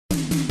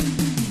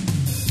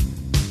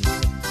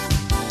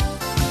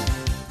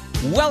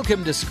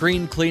Welcome to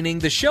Screen Cleaning,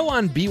 the show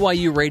on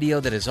BYU Radio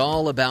that is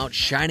all about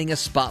shining a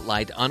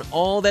spotlight on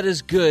all that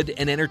is good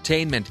in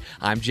entertainment.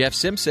 I'm Jeff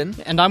Simpson.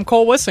 And I'm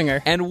Cole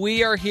Wissinger. And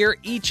we are here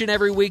each and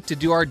every week to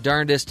do our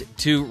darndest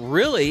to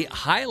really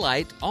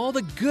highlight all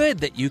the good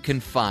that you can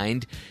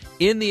find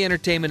in the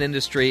entertainment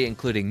industry,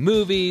 including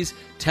movies,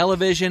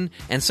 television,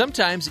 and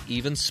sometimes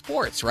even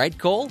sports, right,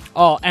 Cole?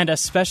 Oh, and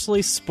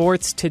especially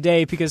sports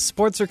today, because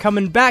sports are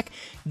coming back.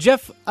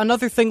 Jeff,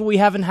 another thing we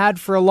haven't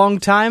had for a long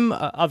time,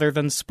 other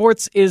than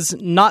sports, is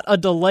not a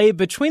delay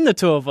between the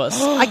two of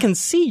us. I can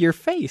see your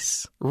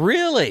face.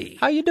 Really?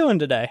 How you doing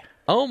today?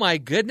 Oh my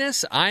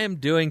goodness, I am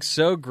doing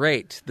so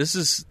great.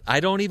 I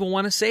don't even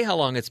want to say how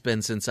long it's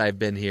been since I've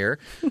been here.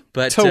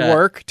 But to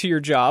work, to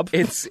your job.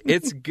 It's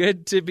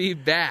good to be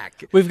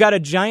back. We've got a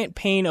giant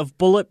pane of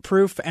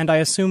bulletproof and I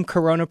assume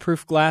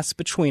corona-proof glass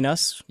between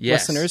us,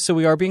 yes, listeners, so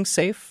we are being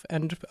safe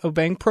and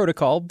obeying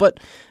protocol, but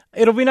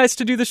it'll be nice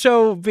to do the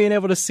show being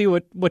able to see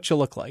what you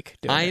look like.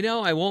 I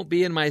know. I won't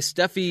be in my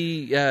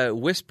stuffy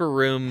whisper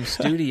room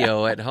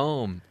studio at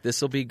home.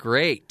 This will be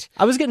great.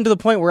 I was getting to the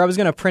point where I was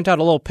going to print out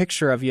a little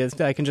picture of you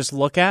that I can just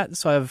look at,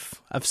 so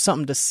I've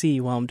something to see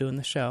while I'm doing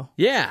the show.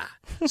 Yeah.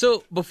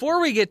 So before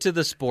we get to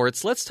the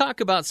sports, let's talk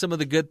about some of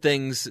the good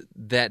things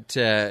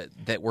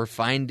that we're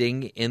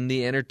finding in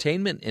the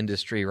entertainment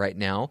industry right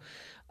now.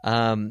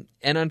 And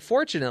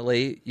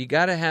unfortunately, you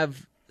got to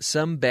have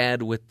some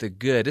bad with the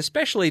good,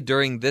 especially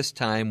during this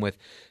time with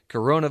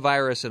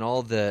coronavirus and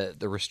all the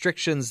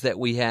restrictions that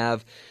we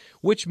have,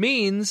 which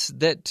means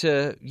that,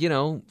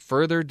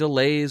 further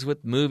delays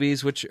with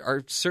movies, which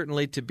are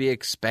certainly to be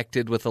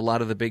expected with a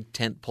lot of the big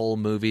tentpole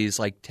movies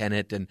like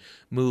Tenet and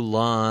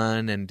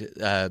Mulan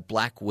and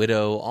Black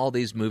Widow. All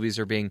these movies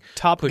are being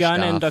Top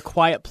Gun off. And A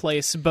Quiet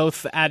Place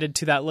both added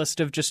to that list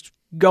of just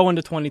go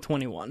into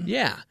 2021.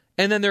 Yeah.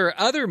 And then there are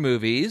other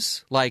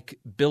movies like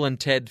Bill and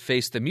Ted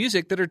Face the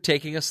Music that are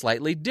taking a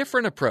slightly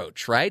different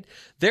approach, right?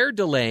 They're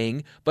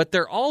delaying, but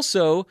they're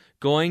also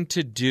going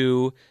to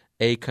do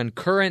a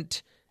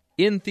concurrent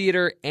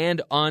in-theater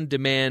and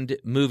on-demand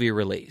movie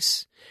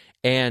release.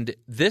 And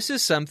this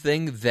is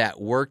something that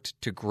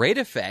worked to great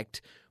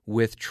effect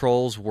with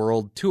Trolls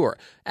World Tour.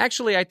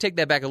 Actually, I take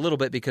that back a little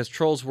bit because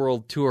Trolls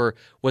World Tour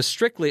was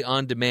strictly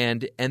on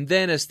demand, and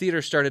then as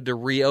theaters started to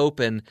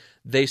reopen,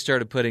 they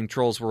started putting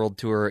Trolls World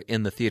Tour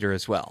in the theater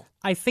as well.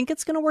 I think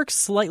it's going to work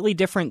slightly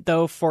different,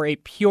 though, for a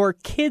pure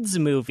kids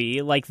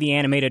movie like the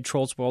animated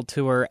Trolls World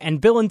Tour, and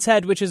Bill and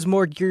Ted, which is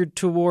more geared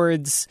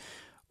towards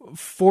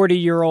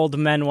 40-year-old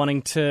men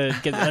wanting to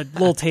get a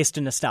little taste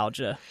of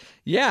nostalgia.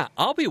 Yeah,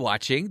 I'll be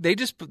watching. They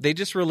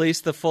just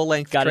released the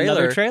full-length trailer. Got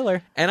another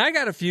trailer. And I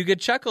got a few good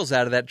chuckles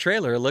out of that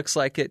trailer. It looks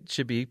like it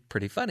should be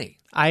pretty funny.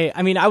 They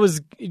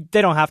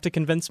don't have to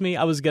convince me.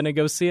 I was going to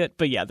go see it,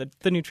 but yeah,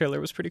 the new trailer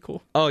was pretty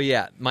cool. Oh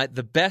yeah,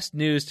 the best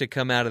news to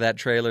come out of that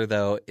trailer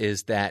though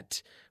is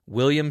that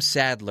William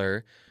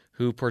Sadler,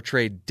 who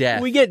portrayed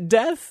Death, we get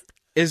Death,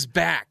 is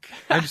back.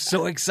 I'm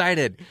so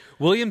excited.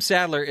 William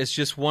Sadler is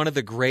just one of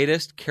the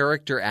greatest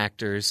character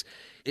actors.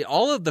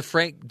 All of the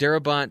Frank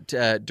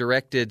Darabont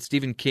directed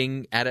Stephen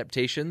King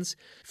adaptations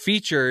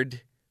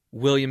featured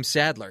William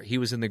Sadler. He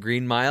was in The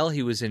Green Mile,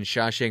 he was in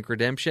Shawshank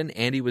Redemption,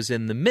 and he was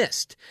in The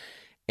Mist.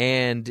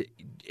 And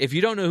if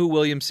you don't know who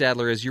William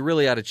Sadler is, you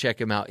really ought to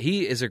check him out.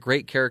 He is a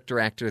great character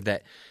actor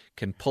that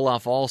can pull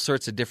off all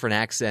sorts of different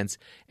accents,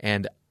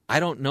 and I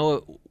don't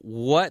know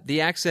what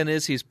the accent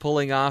is he's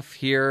pulling off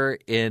here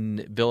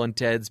in Bill and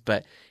Ted's,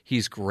 but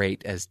he's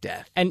great as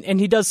Death. And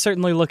he does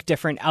certainly look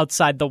different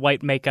outside the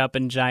white makeup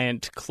and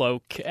giant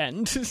cloak,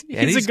 and he's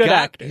a good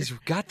actor. He's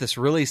got this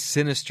really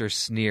sinister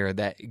sneer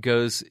that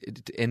goes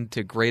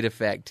into great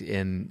effect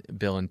in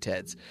Bill and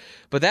Ted's.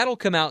 But that'll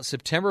come out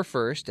September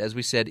 1st, as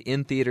we said,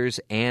 in theaters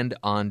and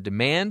on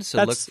demand,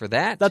 so look for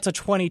that. That's a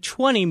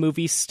 2020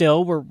 movie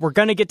still. We're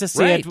going to get to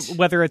see it,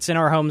 whether it's in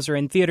our homes or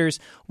in theaters.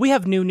 We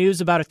have new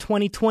news about a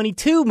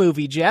 2022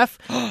 movie, Jeff.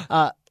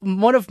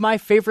 One of my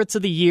favorites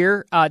of the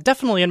year,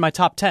 definitely in my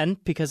top 10,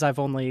 because I've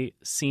only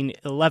seen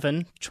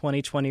 11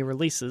 2020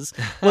 releases,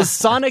 was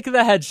Sonic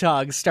the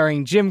Hedgehog,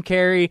 starring Jim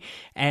Carrey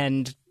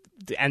and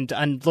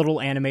little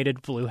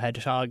animated blue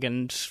hedgehog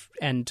and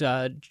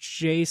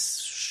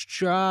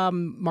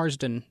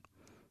Marsden.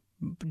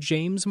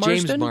 James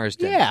Marsden? James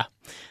Marsden. Yeah.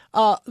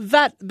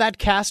 That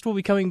cast will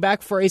be coming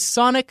back for a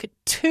Sonic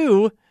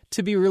 2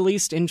 to be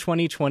released in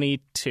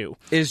 2022.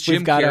 Is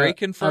Jim Carrey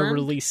confirmed? A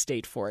release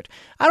date for it.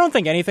 I don't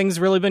think anything's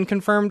really been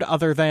confirmed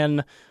other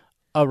than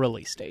a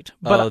release date.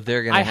 But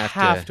they're gonna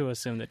have to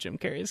assume that Jim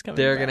Carrey is coming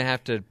They're back. going to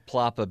have to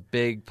plop a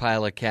big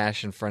pile of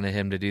cash in front of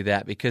him to do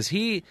that, because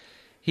he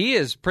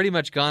has pretty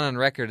much gone on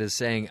record as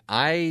saying,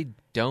 I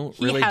don't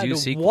really do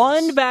sequels. He had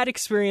one bad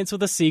experience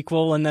with a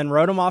sequel and then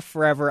wrote him off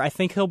forever. I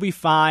think he'll be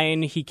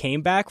fine. He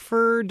came back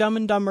for Dumb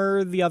and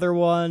Dumber, the other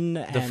one.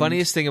 The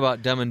funniest thing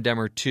about Dumb and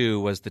Dumber 2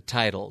 was the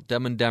title.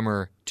 Dumb and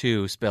Dumber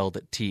 2 spelled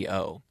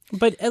T-O.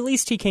 But at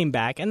least he came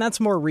back, and that's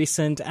more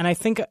recent. And I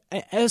think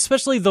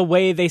especially the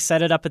way they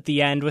set it up at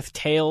the end with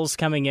Tails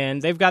coming in,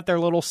 they've got their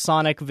little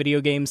Sonic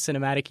video game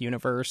cinematic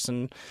universe,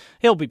 and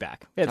he'll be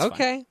back. It's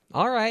okay. fine.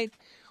 All right.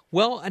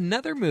 Well,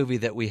 another movie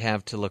that we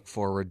have to look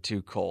forward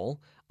to,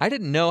 Cole. I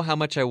didn't know how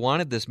much I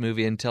wanted this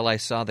movie until I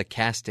saw the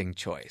casting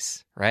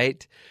choice,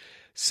 right?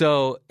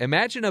 So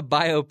imagine a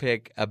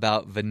biopic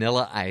about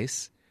Vanilla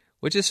Ice,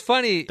 which is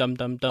funny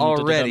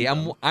already.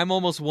 I'm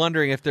almost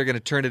wondering if they're going to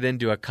turn it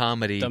into a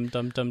comedy, a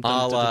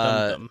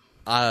la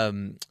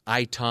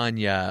I,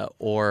 Tonya,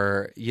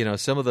 or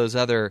some of those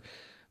other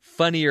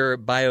funnier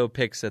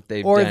biopics that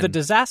they've done. Or The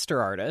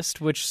Disaster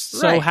Artist, which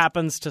so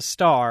happens to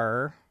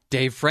star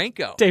Dave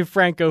Franco.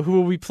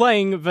 Who will be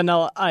playing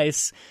Vanilla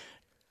Ice.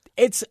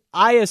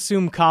 I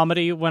assume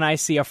comedy when I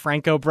see a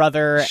Franco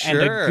brother and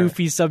a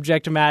goofy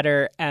subject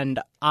matter, and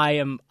I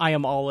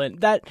am all in.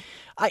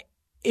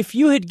 If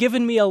you had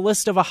given me a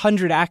list of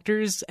 100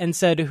 actors and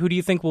said, who do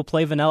you think will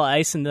play Vanilla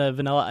Ice in the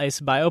Vanilla Ice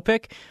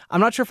biopic,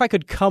 I'm not sure if I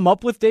could come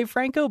up with Dave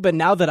Franco, but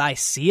now that I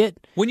see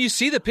it... When you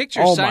see the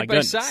pictures side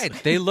by side,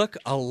 they look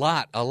a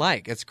lot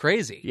alike. It's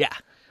crazy. Yeah.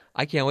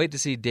 I can't wait to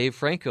see Dave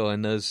Franco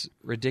in those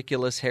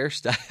ridiculous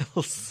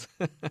hairstyles.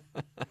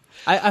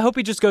 I hope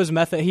he just goes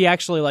method. He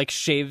actually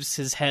shaves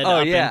his head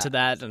into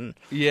that, and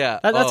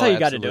that's how you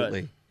got to do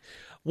it.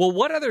 Well,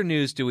 what other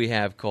news do we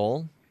have,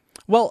 Cole?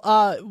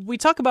 Well, we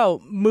talk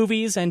about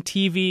movies and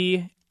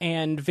TV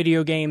and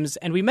video games,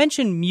 and we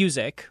mention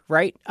music,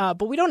 right?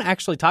 But we don't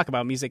actually talk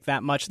about music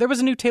that much. There was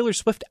a new Taylor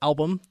Swift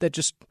album that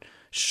just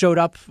showed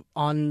up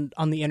on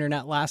the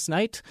internet last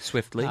night.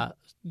 Swiftly.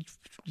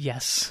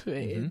 Yes,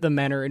 the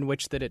manner in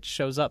which that it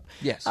shows up.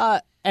 Yes.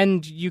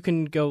 And you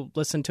can go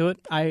listen to it.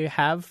 I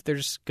have.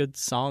 There's good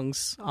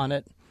songs on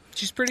it.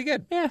 She's pretty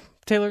good. Yeah,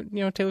 Taylor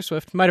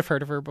Swift. Might have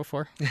heard of her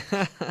before.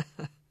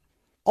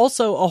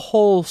 Also, a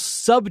whole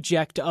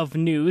subject of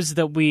news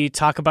that we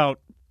talk about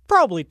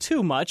probably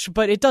too much,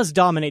 but it does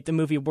dominate the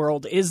movie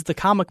world, is the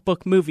comic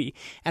book movie.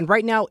 And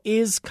right now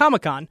is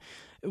Comic-Con.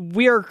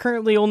 We are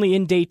currently only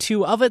in day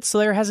 2 of it, so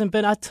there hasn't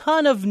been a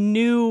ton of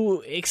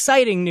new,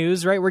 exciting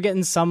news, right? We're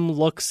getting some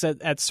looks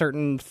at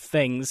certain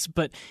things,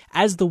 but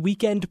as the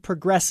weekend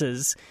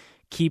progresses,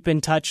 keep in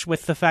touch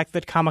with the fact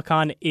that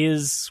Comic-Con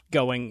is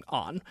going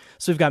on.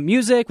 So we've got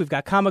music, we've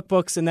got comic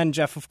books, and then,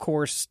 Jeff, of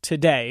course,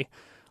 today,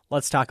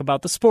 let's talk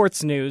about the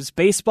sports news.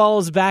 Baseball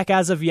is back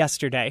as of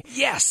yesterday.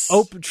 Yes!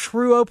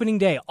 True opening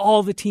day.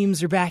 All the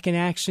teams are back in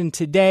action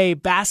today.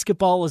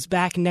 Basketball is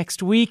back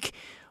next week.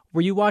 Were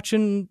you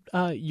watching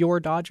your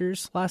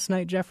Dodgers last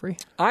night, Jeffrey?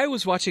 I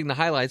was watching the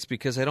highlights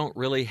because I don't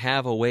really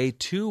have a way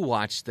to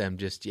watch them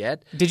just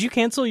yet. Did you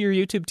cancel your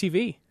YouTube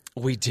TV?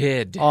 We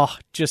did. Oh,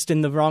 just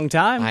in the wrong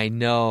time. I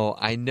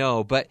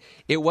know. But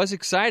it was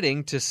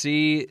exciting to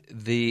see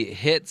the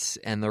hits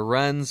and the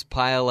runs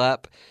pile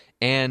up.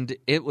 And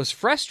it was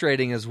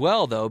frustrating as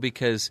well, though,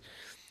 because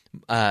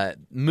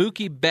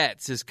Mookie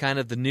Betts is kind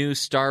of the new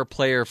star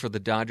player for the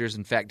Dodgers.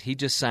 In fact, he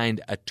just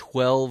signed a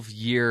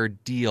 12-year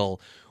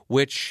deal,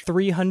 which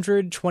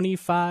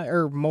 325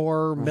 or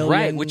more million.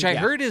 Right, which I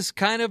heard is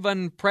kind of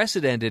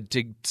unprecedented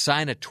to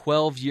sign a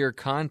 12-year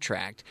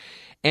contract.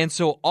 And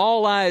so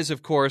all eyes,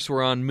 of course,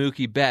 were on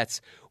Mookie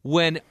Betts,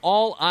 when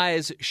all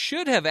eyes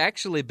should have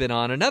actually been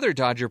on another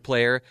Dodger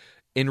player,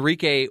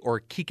 Enrique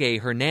or Kike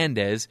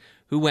Hernandez,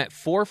 who went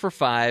 4 for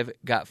 5,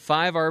 got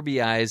 5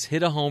 RBIs,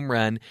 hit a home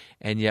run,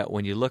 and yet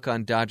when you look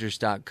on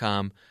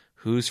Dodgers.com,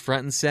 who's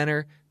front and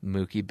center?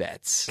 Mookie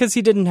Betts. Because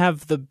he didn't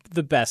have the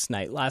best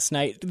night last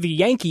night. The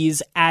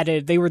Yankees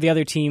they were the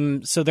other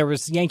team, so there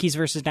was Yankees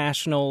versus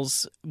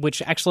Nationals, which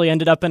actually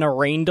ended up in a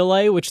rain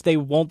delay, which they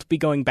won't be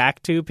going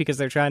back to because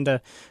they're trying to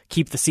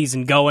keep the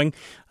season going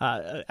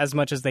as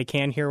much as they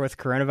can here with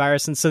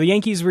coronavirus. And so the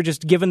Yankees were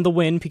just given the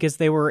win because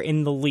they were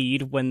in the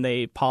lead when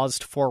they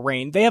paused for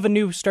rain. They have a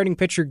new starting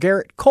pitcher,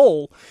 Garrett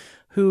Cole,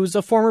 who's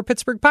a former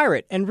Pittsburgh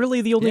Pirate. And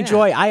really the only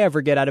joy I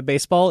ever get out of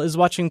baseball is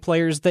watching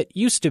players that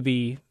used to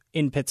be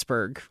in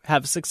Pittsburgh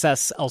have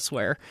success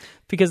elsewhere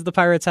because the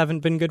Pirates haven't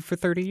been good for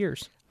 30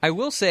 years. I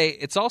will say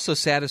it's also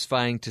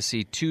satisfying to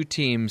see 2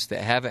 teams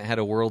that haven't had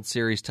a World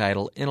Series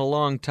title in a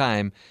long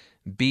time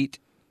beat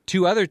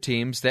 2 other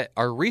teams that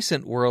are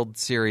recent World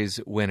Series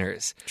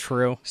winners.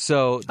 True.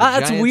 So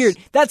that's weird.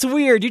 That's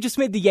weird. You just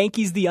made the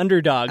Yankees the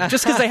underdog.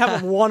 Just because they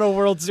haven't won a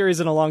World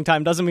Series in a long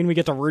time doesn't mean we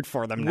get to root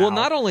for them now. Well,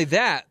 not only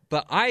that,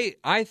 but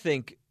I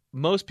think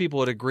most people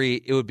would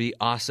agree it would be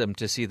awesome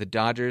to see the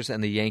Dodgers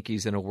and the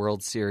Yankees in a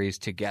World Series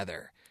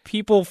together.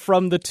 People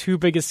from the 2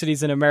 biggest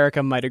cities in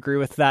America might agree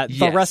with that. Yes.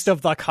 The rest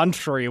of the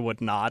country would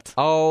not.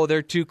 Oh,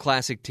 they're 2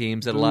 classic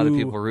teams that a lot of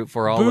people root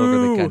for all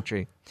over the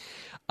country.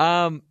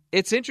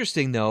 It's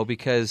interesting, though,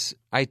 because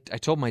I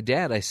told my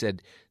dad, I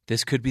said,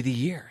 this could be the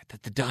year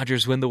that the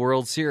Dodgers win the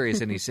World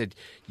Series. And he said,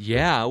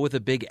 yeah, with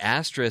a big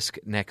asterisk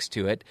next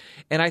to it.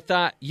 And I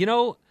thought,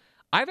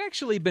 I've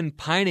actually been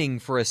pining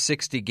for a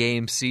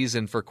 60-game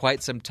season for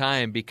quite some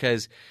time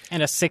because...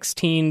 And a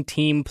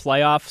 16-team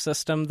playoff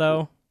system,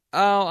 though?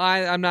 Oh,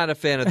 I'm not a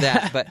fan of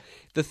that. But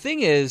the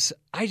thing is,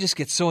 I just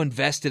get so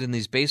invested in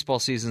these baseball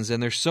seasons,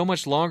 and they're so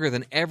much longer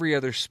than every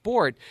other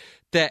sport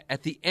that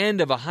at the end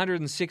of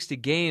 160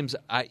 games,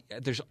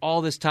 there's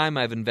all this time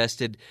I've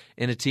invested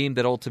in a team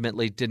that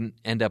ultimately didn't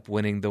end up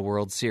winning the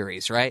World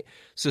Series, right?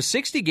 So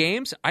 60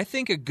 games, I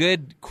think a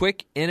good,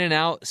 quick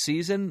in-and-out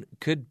season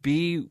could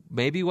be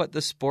maybe what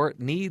the sport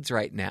needs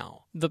right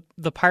now.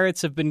 The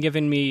Pirates have been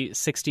giving me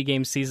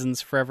 60-game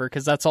seasons forever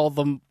because that's all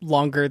the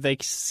longer they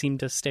seem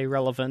to stay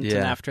relevant, and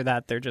after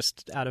that, they're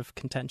just out of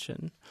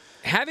contention.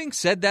 Having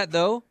said that,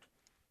 though,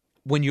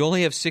 when you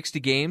only have 60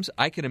 games,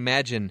 I can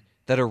imagine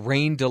that a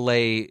rain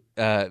delay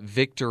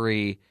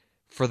victory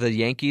for the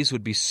Yankees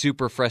would be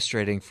super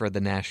frustrating for the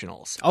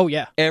Nationals. Oh,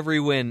 yeah. Every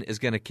win is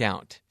going to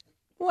count.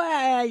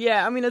 Well,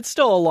 yeah, I mean, it's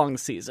still a long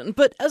season.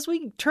 But as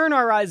we turn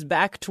our eyes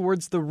back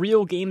towards the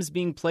real games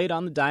being played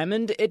on the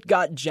diamond, it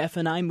got Jeff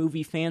and I,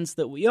 movie fans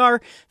that we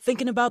are,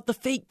 thinking about the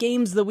fake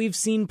games that we've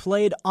seen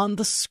played on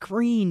the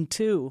screen,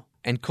 too.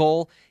 And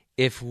Cole,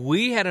 if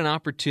we had an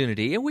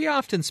opportunity, and we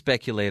often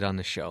speculate on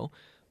the show,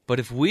 but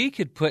if we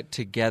could put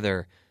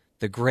together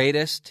the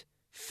greatest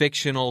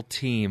fictional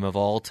team of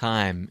all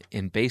time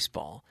in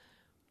baseball,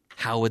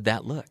 how would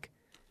that look?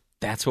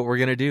 That's what we're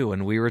going to do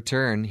when we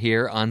return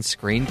here on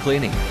Screen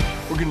Cleaning.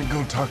 We're going to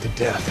go talk to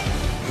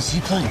Death. Is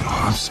he playing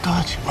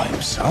hopscotch by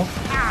himself?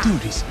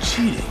 Dude, he's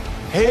cheating.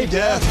 Hey,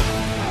 Death.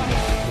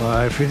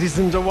 Life, it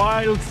isn't a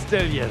wild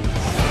stallion.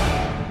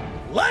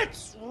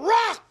 Let's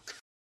rock!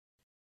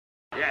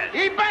 Yes.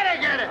 He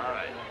better get it.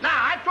 Right. Now,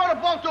 I throw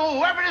the ball to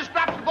whoever it is,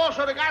 drops the ball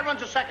so the guy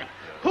runs a second.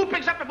 Who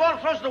picks up the ball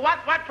and throws it to what?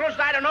 What throws it?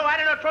 I don't know.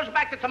 Throws it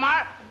back to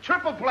Tamar.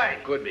 Triple play.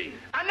 Could be.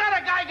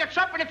 Another guy gets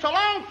up and it's a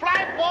long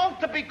fly ball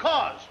to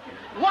because.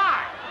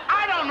 Why?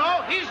 I don't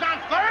know. He's on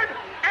third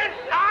and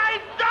I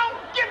don't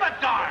give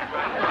a darn.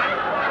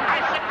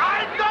 I said,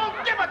 I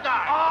don't give a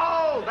darn.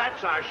 Oh,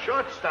 that's our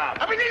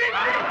shortstop.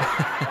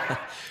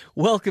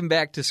 Welcome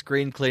back to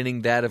Screen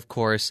Cleaning. That, of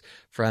course,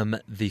 from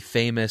the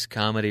famous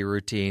comedy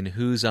routine,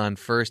 Who's on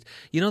First.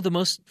 You know, the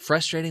most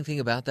frustrating thing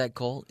about that,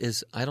 Cole,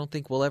 is I don't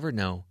think we'll ever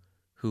know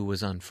who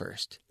was on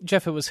first.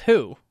 Jeff, it was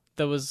who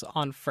that was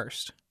on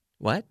first?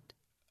 What?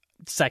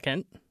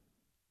 Second.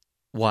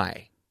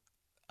 Why?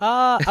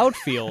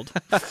 Outfield.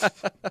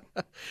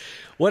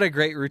 What a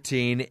great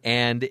routine,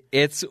 and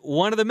it's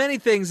one of the many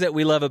things that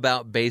we love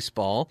about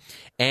baseball,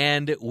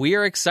 and we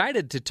are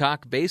excited to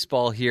talk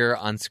baseball here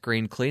on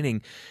Screen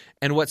Cleaning.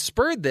 And what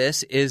spurred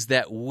this is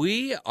that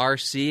we are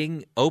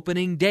seeing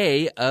opening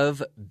day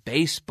of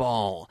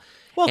baseball.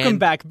 Welcome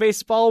back,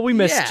 baseball. We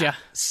missed you.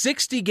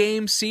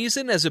 60-game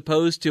season as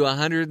opposed to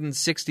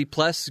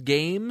 160-plus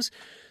games.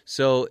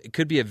 So it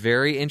could be a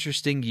very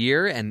interesting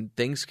year, and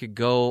things could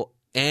go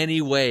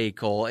any way,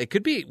 Cole. It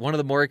could be one of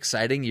the more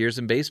exciting years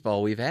in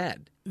baseball we've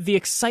had. The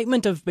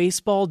excitement of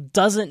baseball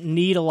doesn't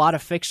need a lot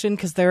of fiction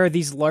because there are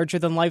these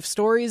larger-than-life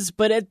stories,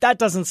 but that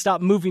doesn't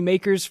stop movie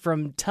makers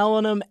from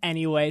telling them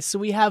anyway. So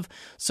we have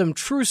some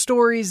true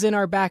stories in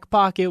our back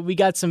pocket. We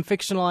got some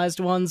fictionalized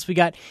ones. We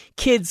got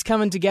kids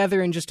coming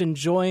together and just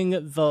enjoying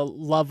the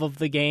love of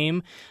the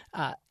game.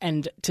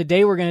 And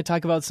today we're going to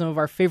talk about some of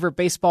our favorite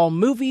baseball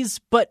movies,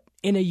 but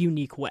in a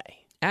unique way.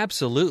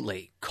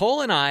 Absolutely.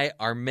 Cole and I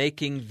are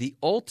making the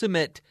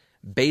ultimate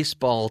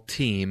baseball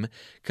team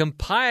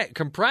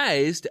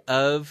comprised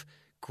of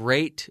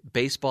great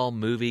baseball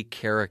movie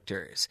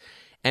characters.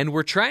 And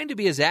we're trying to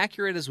be as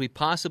accurate as we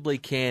possibly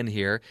can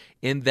here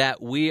in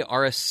that we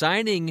are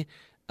assigning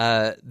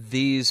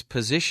these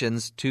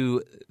positions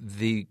to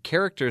the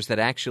characters that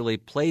actually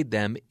played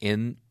them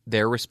in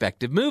their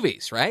respective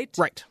movies, right?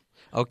 Right.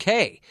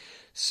 Okay.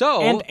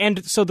 So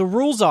and so the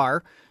rules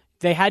are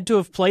they had to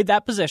have played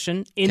that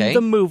position in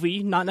the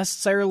movie, not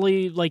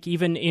necessarily like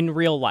even in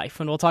real life.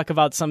 And we'll talk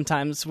about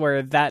sometimes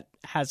where that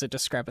has a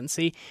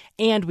discrepancy.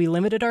 And we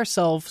limited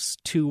ourselves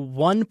to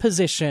one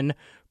position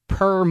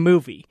per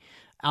movie.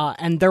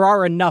 And there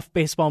are enough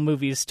baseball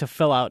movies to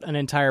fill out an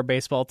entire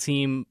baseball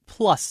team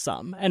plus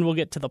some. And we'll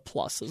get to the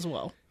plus as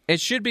well. It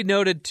should be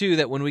noted, too,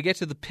 that when we get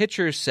to the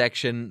pitchers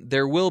section,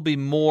 there will be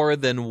more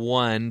than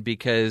one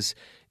because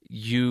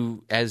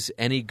you, as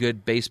any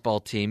good baseball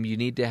team, you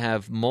need to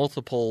have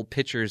multiple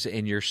pitchers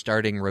in your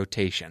starting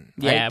rotation.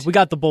 Right? Yeah, we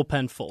got the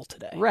bullpen full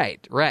today.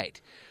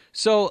 Right.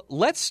 So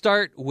let's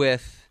start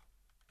with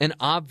an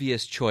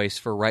obvious choice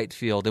for right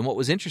field. And what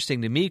was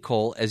interesting to me,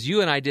 Cole, as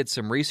you and I did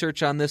some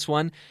research on this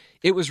one,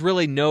 it was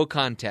really no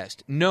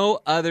contest. No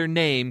other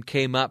name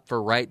came up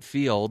for right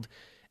field,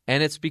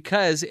 and it's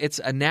because it's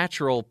a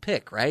natural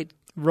pick, right?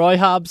 Roy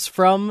Hobbs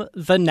from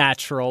The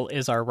Natural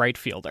is our right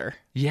fielder.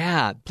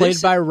 Yeah.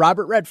 Played by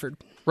Robert Redford.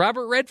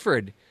 Robert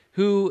Redford,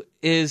 who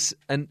is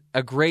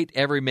a great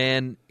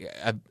everyman,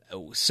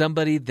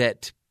 somebody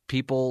that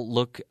people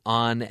look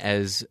on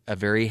as a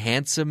very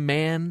handsome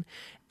man,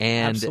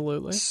 and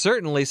Absolutely.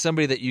 Certainly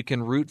somebody that you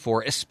can root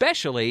for,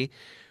 especially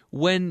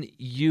when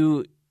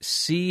you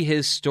see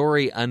his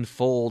story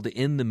unfold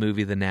in the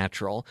movie The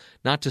Natural.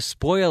 Not to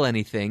spoil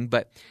anything,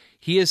 but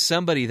He is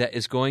somebody that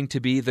is going to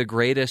be the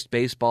greatest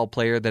baseball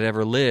player that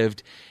ever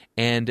lived.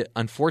 And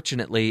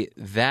unfortunately,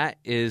 that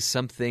is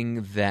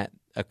something that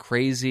a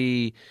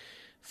crazy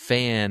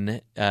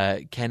fan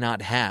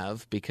cannot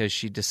have, because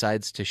she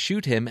decides to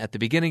shoot him at the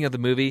beginning of the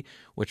movie,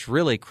 which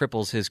really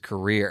cripples his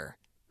career.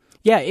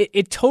 Yeah,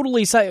 it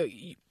totally...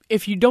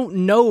 If you don't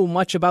know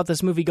much about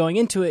this movie going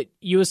into it,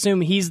 you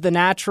assume he's the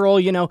natural.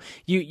 You know,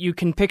 you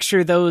can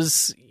picture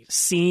those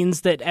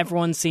scenes that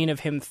everyone's seen of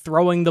him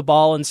throwing the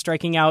ball and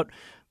striking out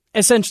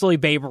essentially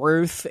Babe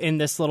Ruth in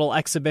this little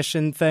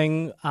exhibition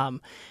thing.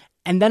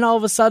 And then all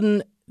of a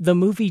sudden, the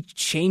movie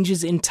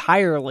changes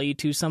entirely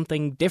to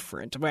something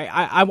different. Right?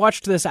 I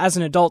watched this as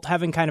an adult,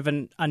 having kind of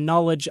a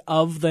knowledge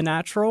of the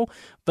natural,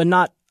 but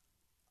not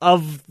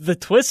of the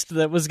twist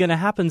that was going to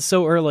happen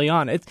so early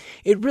on. It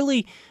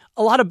really...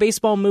 A lot of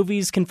baseball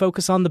movies can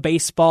focus on the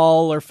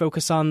baseball or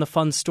focus on the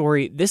fun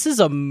story. This is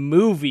a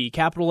movie,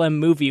 capital M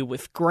movie,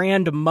 with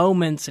grand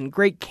moments and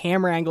great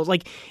camera angles.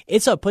 Like,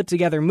 it's a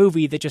put-together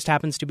movie that just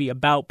happens to be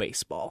about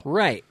baseball.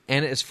 Right.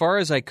 And as far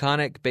as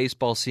iconic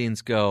baseball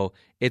scenes go,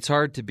 it's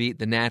hard to beat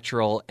the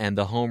natural and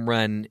the home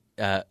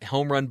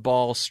run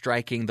ball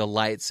striking the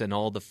lights and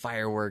all the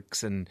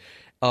fireworks. And,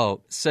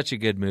 such a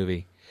good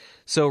movie.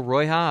 So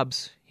Roy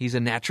Hobbs, he's a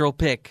natural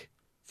pick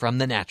from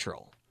The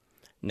Natural.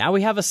 Now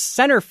we have a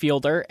center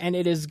fielder, and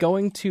it is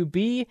going to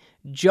be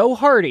Joe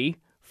Hardy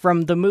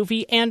from the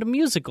movie and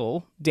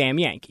musical Damn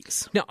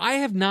Yankees. Now, I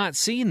have not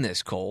seen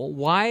this, Cole.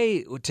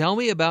 Why? Tell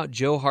me about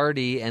Joe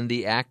Hardy and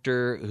the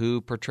actor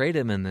who portrayed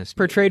him in this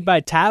movie. Portrayed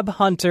by Tab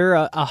Hunter,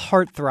 a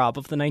heartthrob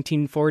of the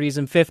 1940s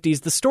and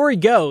 50s. The story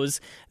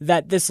goes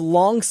that this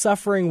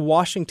long-suffering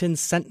Washington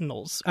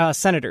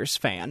Senators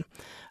fan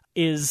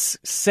is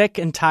sick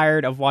and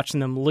tired of watching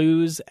them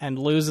lose and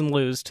lose and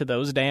lose to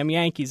those damn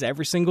Yankees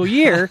every single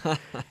year.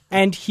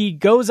 And he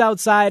goes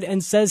outside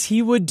and says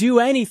he would do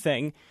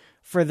anything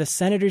for the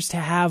Senators to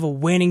have a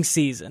winning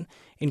season,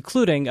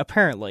 including,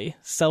 apparently,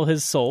 sell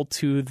his soul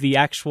to the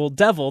actual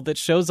devil that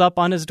shows up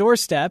on his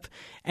doorstep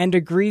and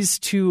agrees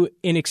to,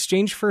 in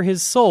exchange for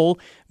his soul,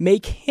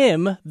 make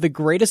him the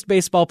greatest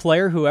baseball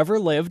player who ever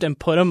lived and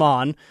put him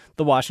on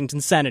the Washington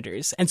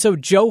Senators. And so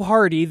Joe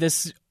Hardy,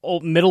 this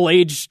old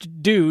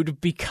middle-aged dude,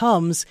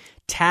 becomes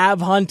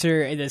Tab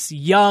Hunter, this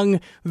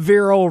young,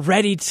 virile,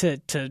 ready to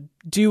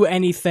do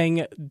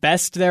anything,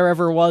 best there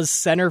ever was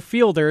center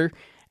fielder.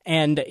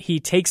 And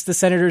he takes the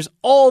Senators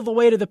all the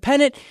way to the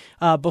pennant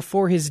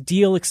before his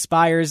deal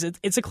expires.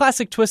 It's a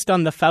classic twist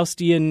on the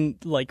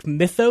Faustian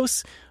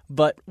mythos,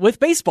 but with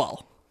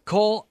baseball.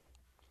 Cole,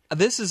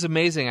 this is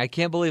amazing. I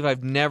can't believe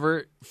I've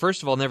never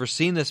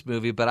seen this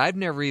movie, but I've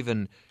never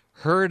even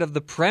heard of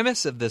the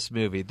premise of this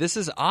movie. This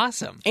is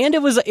awesome. And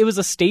it was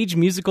a stage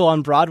musical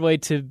on Broadway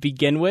to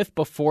begin with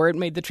before it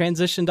made the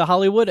transition to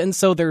Hollywood, and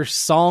so there's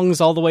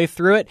songs all the way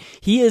through it.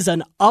 He is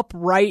an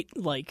upright,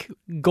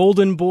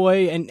 golden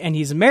boy, and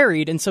he's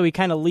married, and so he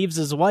kind of leaves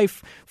his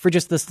wife for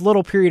just this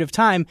little period of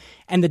time,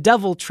 and the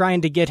devil,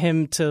 trying to get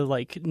him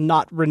to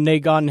not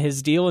renege on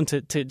his deal and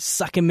to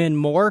suck him in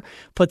more,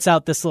 puts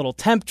out this little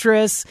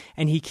temptress,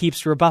 and he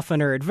keeps rebuffing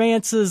her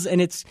advances,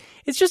 and it's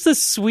just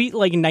this sweet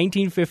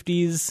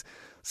 1950s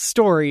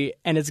story,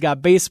 and it's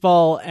got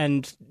baseball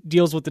and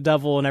deals with the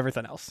devil and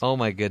everything else. Oh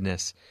my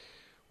goodness.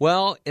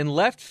 Well, in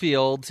left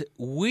field,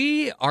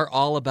 we are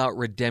all about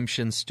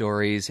redemption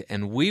stories,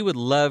 and we would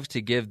love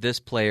to give this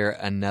player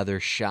another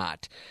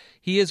shot.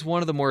 He is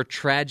one of the more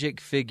tragic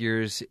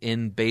figures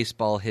in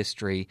baseball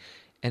history,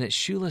 and it's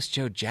Shoeless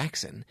Joe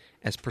Jackson,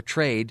 as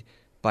portrayed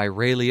by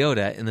Ray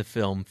Liotta in the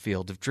film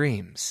Field of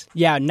Dreams.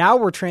 Yeah, now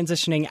we're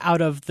transitioning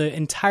out of the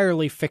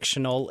entirely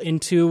fictional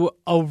into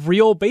a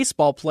real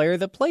baseball player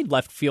that played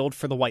left field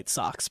for the White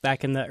Sox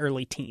back in the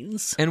early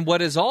teens. And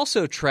what is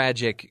also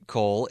tragic,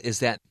 Cole, is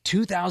that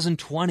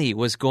 2020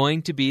 was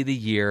going to be the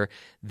year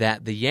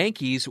that the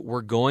Yankees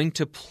were going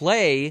to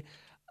play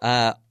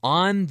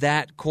on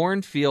that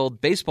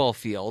cornfield, baseball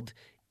field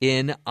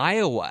in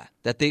Iowa,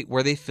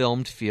 where they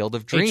filmed Field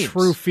of Dreams. A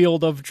true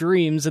Field of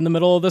Dreams in the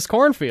middle of this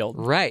cornfield.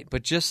 Right,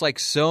 but just like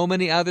so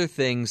many other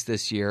things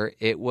this year,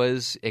 it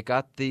was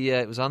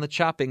on the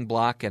chopping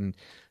block, and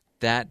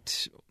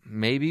that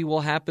maybe will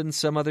happen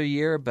some other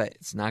year, but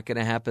it's not going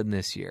to happen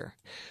this year.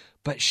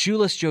 But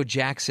Shoeless Joe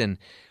Jackson,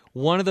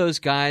 one of those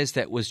guys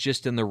that was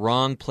just in the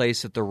wrong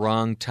place at the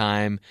wrong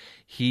time.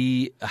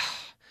 He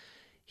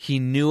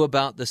knew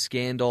about the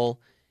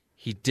scandal.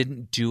 He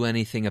didn't do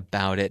anything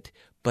about it.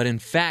 But in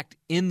fact,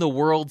 in the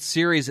World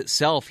Series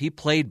itself, he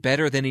played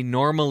better than he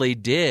normally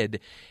did,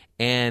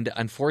 and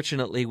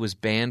unfortunately was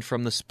banned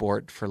from the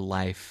sport for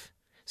life.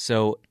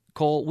 So,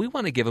 Cole, we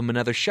want to give him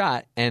another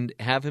shot and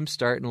have him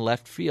start in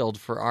left field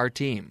for our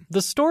team.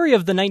 The story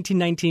of the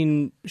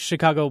 1919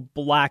 Chicago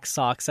Black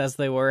Sox, as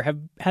they were,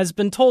 has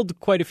been told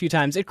quite a few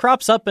times. It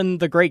crops up in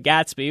The Great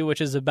Gatsby, which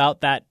is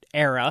about that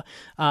era.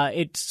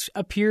 It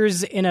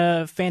appears in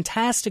a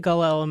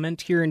fantastical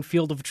element here in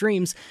Field of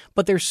Dreams,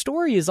 but their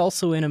story is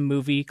also in a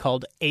movie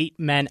called 8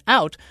 Men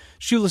Out.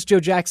 Shoeless Joe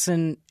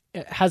Jackson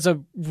has a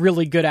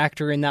really good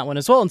actor in that one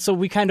as well. And so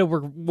we kind of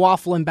were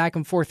waffling back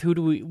and forth.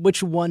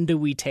 Which one do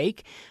we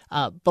take?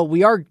 But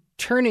we are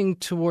turning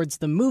towards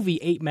the movie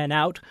 8 Men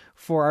Out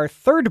for our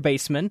third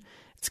baseman.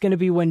 It's going to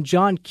be when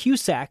John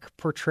Cusack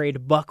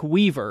portrayed Buck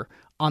Weaver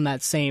on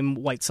that same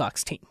White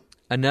Sox team.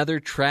 Another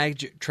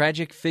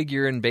tragic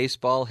figure in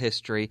baseball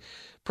history.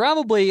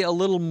 Probably a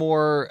little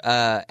more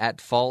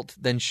at fault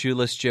than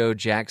Shoeless Joe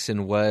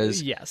Jackson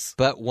was. Yes.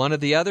 But one of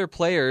the other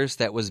players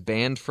that was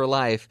banned for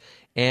life.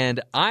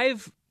 And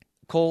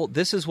Cole,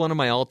 this is one of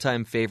my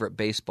all-time favorite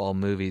baseball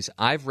movies.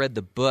 I've read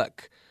the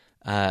book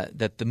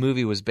that the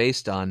movie was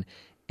based on,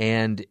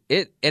 and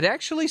it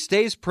actually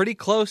stays pretty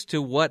close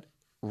to what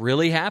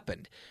really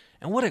happened.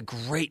 And what a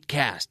great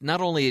cast.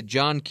 Not only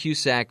John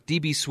Cusack,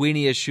 D.B.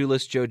 Sweeney as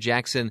Shoeless Joe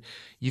Jackson,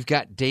 you've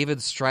got David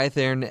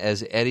Strathairn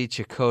as Eddie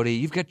Chakotay,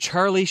 you've got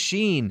Charlie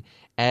Sheen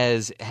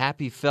as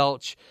Happy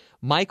Felch,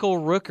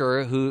 Michael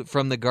Rooker, who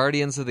from the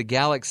Guardians of the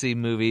Galaxy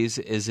movies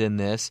is in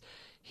this.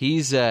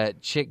 He's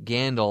Chick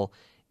Gandil,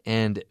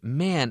 and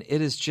man,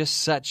 it is just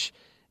such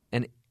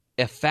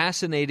a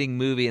fascinating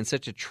movie and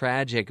such a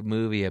tragic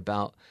movie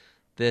about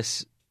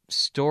this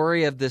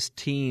story of this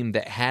team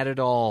that had it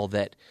all,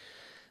 that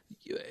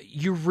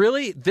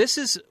this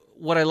is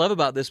what I love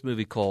about this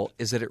movie, Cole,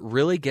 is that it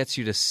really gets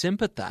you to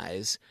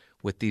sympathize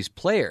with these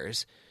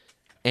players.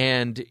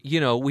 And,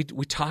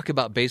 we talk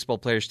about baseball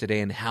players today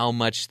and how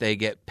much they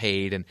get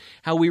paid and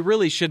how we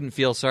really shouldn't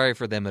feel sorry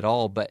for them at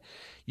all. But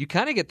you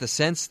kind of get the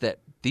sense that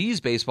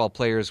these baseball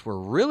players were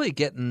really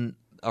getting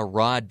a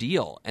raw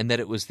deal, and that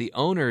it was the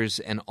owners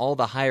and all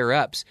the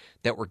higher-ups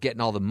that were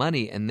getting all the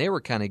money, and they were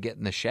kind of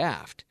getting the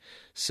shaft.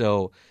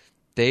 So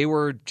they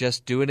were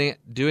just doing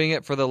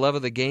it for the love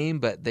of the game,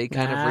 but they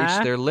kind of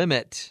reached their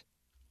limit.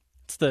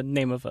 It's the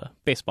name of a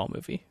baseball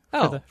movie.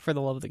 For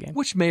the love of the game,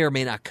 which may or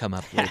may not come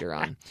up later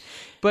on.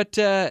 But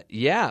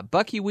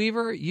Bucky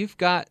Weaver, you've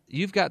got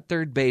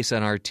third base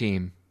on our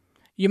team.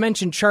 You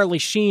mentioned Charlie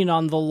Sheen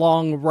on the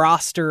long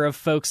roster of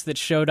folks that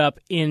showed up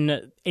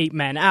in 8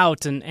 Men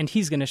Out, and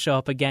he's going to show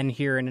up again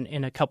here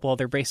in a couple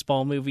other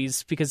baseball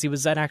movies because he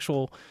was that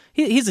actual.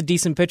 He's a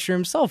decent pitcher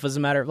himself, as a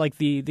matter of like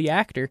the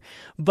actor.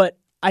 But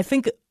I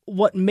think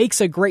what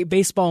makes a great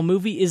baseball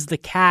movie is the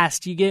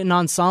cast. You get an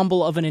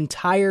ensemble of an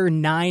entire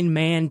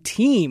 9-man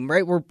team,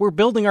 right? We're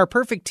building our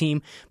perfect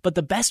team, but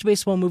the best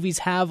baseball movies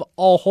have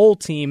a whole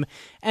team.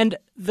 And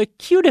the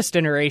cutest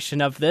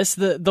iteration of this,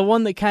 the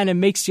one that kind of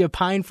makes you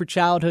pine for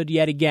childhood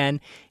yet again,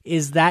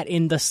 is that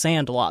in The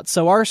Sandlot.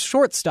 So our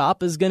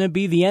shortstop is going to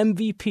be the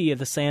MVP of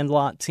the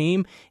Sandlot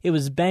team. It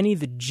was Benny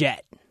the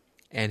Jet.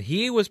 And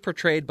he was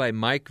portrayed by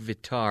Mike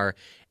Vitar.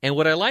 And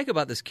what I like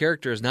about this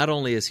character is not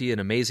only is he an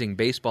amazing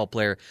baseball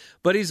player,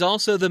 but he's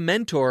also the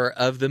mentor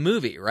of the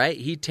movie, right?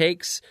 He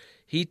takes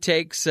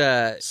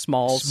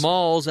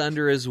Smalls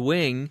under his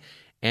wing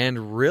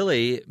and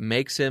really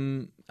makes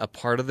him a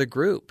part of the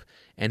group.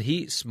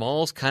 And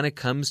Smalls kind of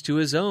comes to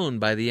his own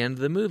by the end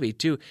of the movie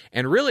too,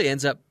 and really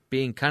ends up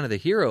being kind of the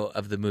hero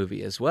of the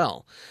movie as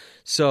well.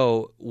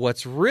 So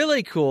what's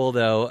really cool,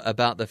 though,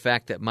 about the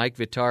fact that Mike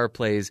Vitar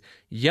plays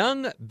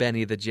young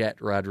Benny the Jet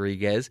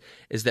Rodriguez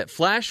is that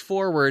flash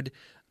forward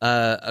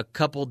a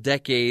couple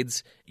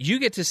decades, you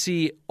get to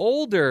see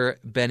older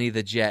Benny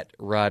the Jet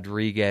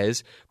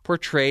Rodriguez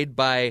portrayed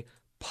by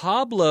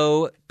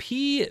Pablo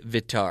P.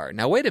 Vitar.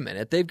 Now, wait a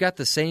minute. They've got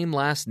the same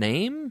last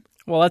name?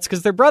 Well, that's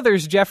because they're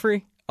brothers,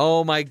 Jeffrey.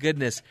 Oh, my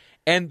goodness.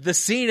 And the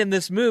scene in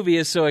this movie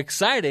is so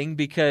exciting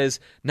because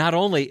not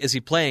only is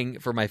he playing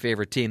for my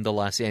favorite team, the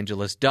Los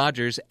Angeles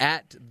Dodgers,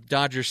 at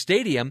Dodger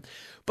Stadium,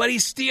 but he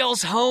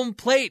steals home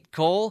plate,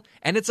 Cole,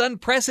 and it's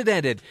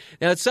unprecedented.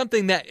 Now, it's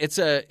something that it's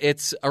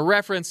a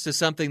reference to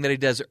something that he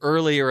does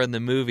earlier in the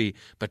movie,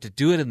 but to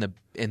do it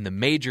in the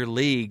major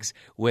leagues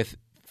with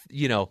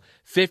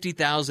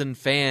 50,000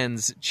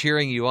 fans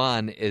cheering you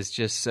on is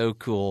just so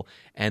cool.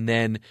 And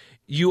then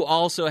you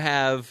also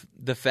have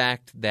the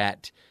fact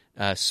that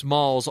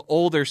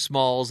older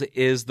Smalls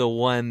is the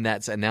one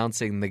that's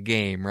announcing the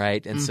game,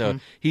 right? And so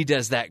he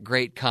does that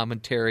great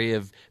commentary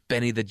of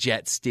Benny the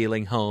Jet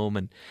stealing home,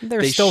 and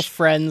they're still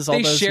friends all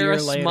those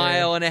years later. They share a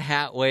smile and a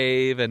hat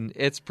wave, and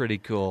it's pretty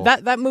cool.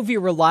 That movie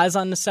relies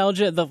on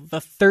nostalgia, the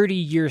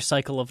 30-year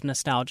cycle of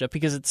nostalgia,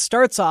 because it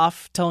starts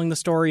off telling the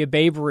story of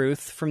Babe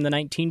Ruth from the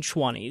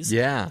 1920s.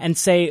 Yeah. And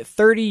say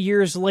 30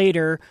 years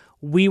later,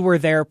 we were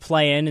there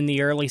playing in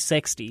the early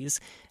 60s,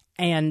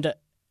 and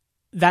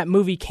that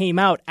movie came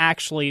out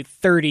actually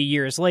 30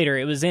 years later.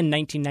 It was in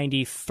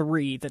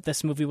 1993 that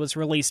this movie was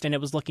released, and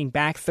it was looking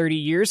back 30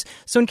 years.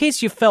 So in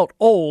case you felt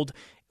old,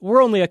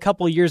 we're only a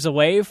couple years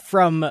away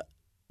from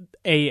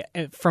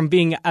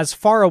being as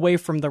far away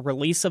from the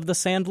release of The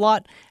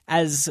Sandlot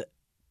as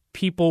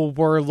people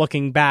were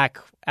looking back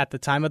at the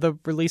time of the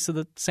release of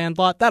The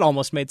Sandlot. That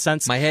almost made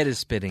sense. My head is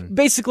spinning.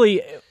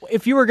 Basically,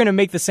 if you were going to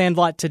make The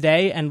Sandlot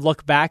today and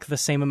look back the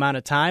same amount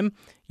of time,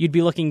 you'd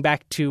be looking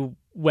back to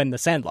when The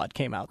Sandlot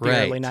came out, the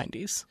early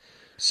 90s.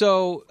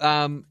 So,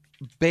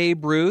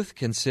 Babe Ruth,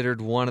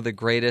 considered one of the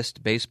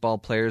greatest baseball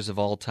players of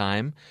all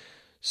time.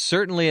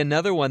 Certainly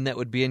another one that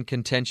would be in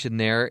contention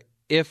there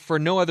if for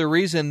no other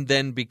reason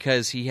than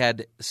because he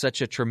had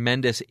such a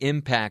tremendous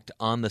impact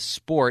on the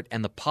sport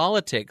and the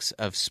politics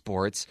of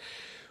sports,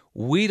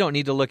 we don't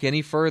need to look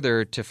any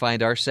further to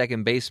find our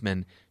second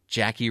baseman,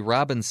 Jackie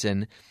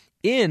Robinson,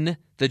 in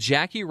the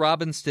Jackie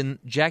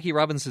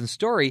Robinson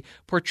story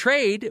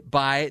portrayed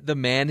by the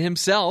man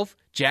himself,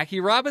 Jackie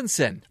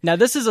Robinson. Now,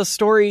 this is a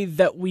story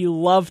that we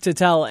love to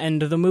tell,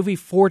 and the movie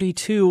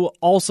 42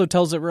 also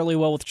tells it really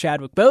well with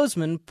Chadwick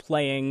Boseman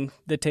playing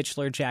the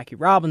titular Jackie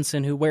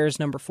Robinson, who wears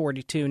number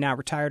 42, now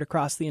retired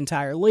across the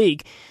entire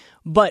league.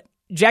 But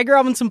Jackie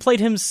Robinson played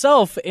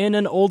himself in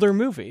an older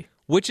movie.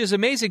 Which is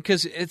amazing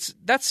because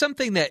that's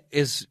something that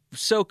is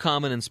so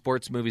common in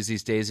sports movies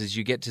these days is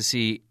you get to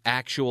see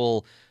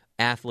actual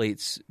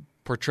athletes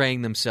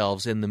portraying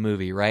themselves in the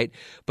movie, right?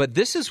 But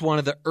this is one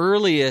of the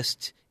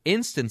earliest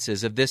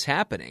instances of this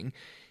happening.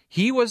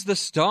 He was the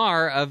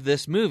star of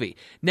this movie.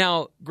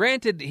 Now,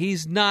 granted,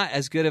 he's not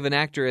as good of an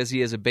actor as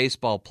he is a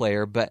baseball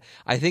player, but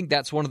I think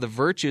that's one of the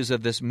virtues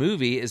of this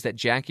movie is that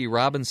Jackie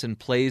Robinson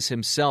plays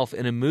himself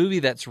in a movie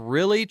that's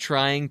really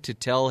trying to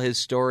tell his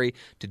story,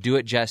 to do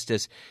it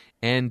justice,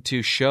 and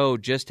to show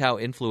just how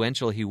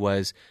influential he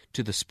was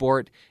to the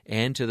sport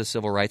and to the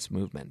civil rights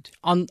movement.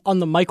 On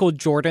the Michael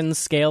Jordan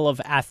scale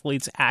of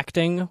athletes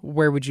acting,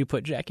 where would you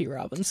put Jackie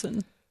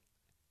Robinson?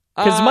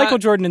 Because Michael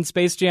Jordan in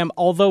Space Jam,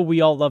 although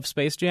we all love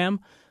Space Jam,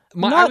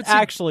 not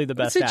actually the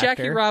best actor. I'd say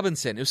Jackie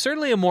Robinson. It was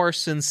certainly a more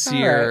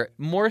sincere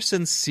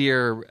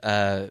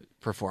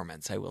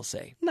performance, I will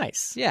say.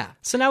 Nice. Yeah.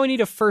 So now we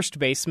need a first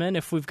baseman.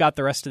 If we've got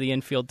the rest of the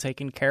infield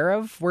taken care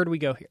of, where do we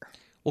go here?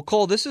 Well,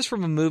 Cole, this is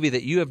from a movie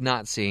that you have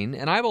not seen,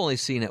 and I've only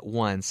seen it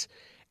once.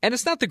 And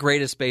it's not the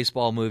greatest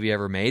baseball movie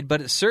ever made,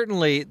 but it's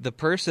certainly the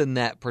person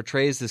that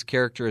portrays this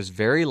character is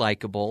very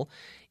likable,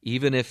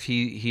 even if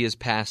he is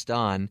passed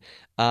on.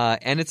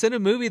 And it's in a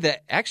movie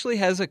that actually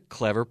has a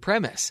clever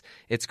premise.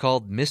 It's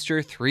called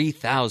Mr.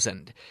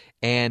 3000.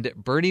 And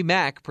Bernie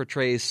Mac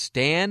portrays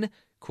Stan,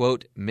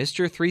 quote,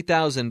 Mr.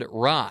 3000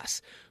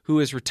 Ross, who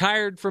is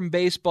retired from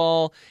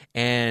baseball,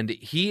 and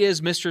he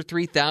is Mr.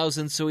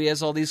 3000, so he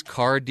has all these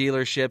car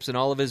dealerships, and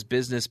all of his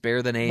business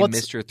bear the name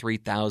Mr.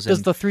 3000.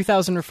 Does the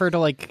 3000 refer to,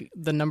 like,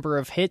 the number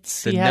of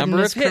hits he had in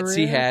his career? The number of hits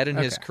he had in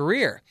his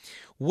career.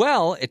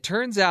 Well, it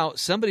turns out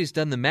somebody's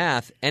done the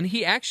math, and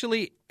he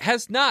actually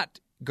has not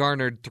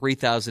garnered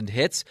 3,000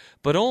 hits,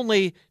 but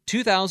only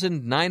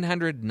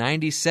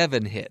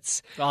 2,997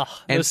 hits.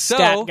 Those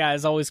stat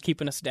guys always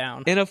keeping us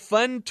down. In a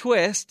fun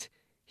twist,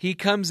 he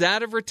comes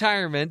out of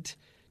retirement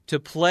to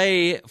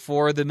play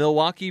for the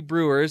Milwaukee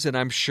Brewers, and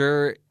I'm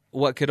sure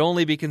what could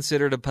only be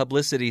considered a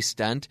publicity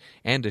stunt,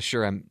 and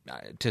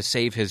to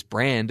save his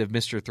brand of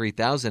Mr.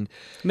 3000.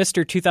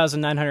 Mr.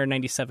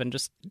 2,997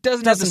 just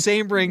doesn't have the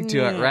same ring to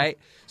it, right?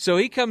 So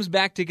he comes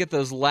back to get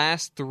those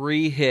last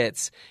 3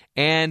 hits,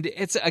 and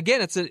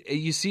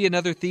you see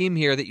another theme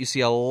here that you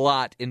see a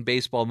lot in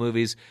baseball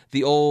movies: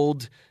 the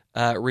old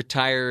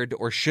retired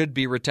or should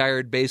be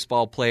retired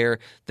baseball player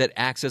that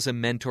acts as a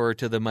mentor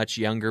to the much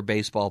younger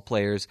baseball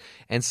players.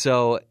 And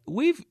so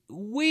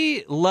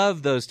we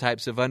love those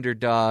types of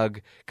underdog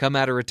come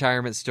out of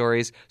retirement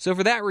stories. So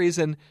for that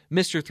reason,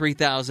 Mr.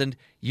 3000,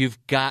 you've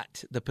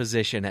got the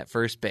position at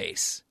first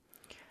base.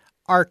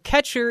 Our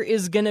catcher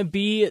is going to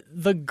be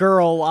the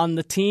girl on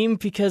the team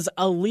because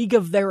A League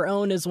of Their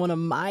Own is one of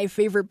my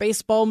favorite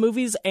baseball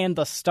movies, and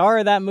the star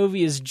of that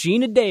movie is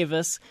Geena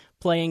Davis,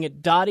 playing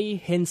Dottie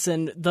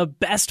Hinson, the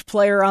best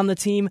player on the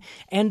team,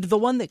 and the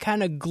one that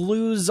kind of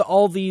glues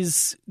all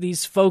these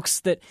folks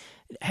that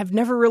have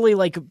never really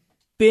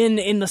been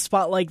in the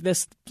spot like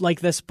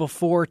this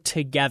before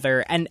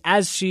together. And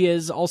as she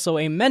is also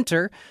a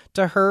mentor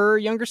to her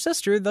younger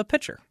sister, the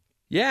pitcher.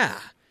 Yeah.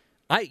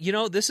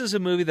 This is a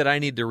movie that I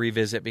need to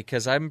revisit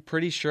because I'm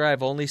pretty sure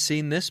I've only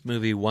seen this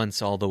movie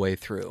once all the way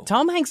through.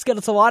 Tom Hanks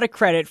gets a lot of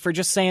credit for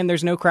just saying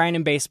there's no crying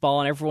in baseball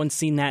and everyone's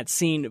seen that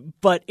scene,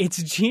 but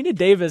it's Geena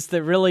Davis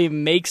that really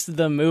makes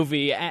the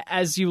movie.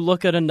 As you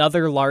look at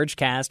another large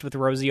cast with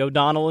Rosie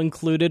O'Donnell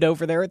included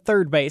over there at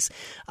third base,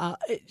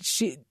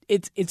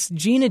 it's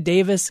Geena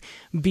Davis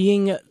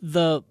being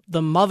the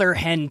mother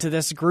hen to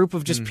this group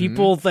of just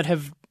people that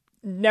have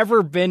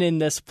never been in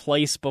this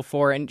place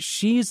before, and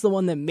she's the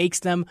one that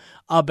makes them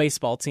a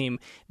baseball team.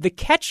 The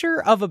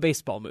catcher of a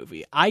baseball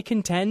movie, I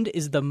contend,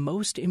 is the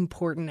most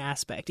important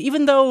aspect.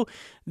 Even though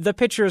the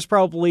pitcher is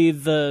probably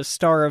the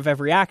star of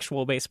every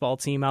actual baseball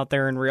team out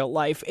there in real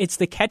life, it's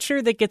the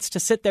catcher that gets to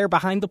sit there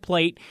behind the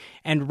plate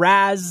and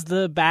razz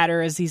the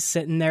batter as he's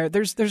sitting there.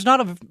 There's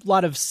not a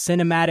lot of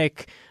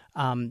cinematic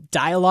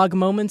dialogue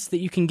moments that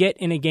you can get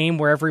in a game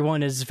where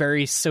everyone is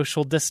very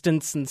social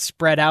distance and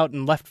spread out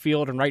in left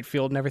field and right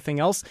field and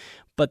everything else.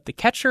 But the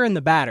catcher and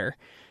the batter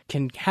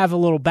can have a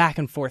little back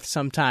and forth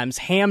sometimes.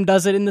 Ham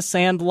does it in The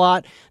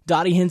Sandlot.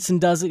 Dottie Hinson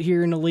does it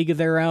here in A League of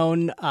Their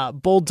Own.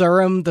 Bull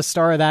Durham, the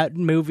star of that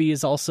movie,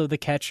 is also the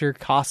catcher.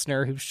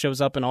 Costner, who shows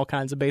up in all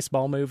kinds of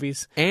baseball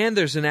movies. And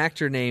there's an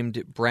actor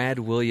named Brad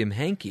William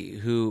Hankey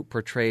who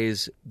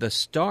portrays the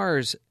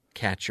Stars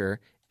catcher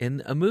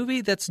in a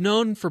movie that's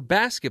known for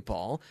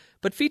basketball,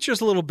 but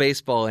features a little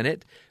baseball in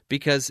it,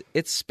 because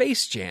it's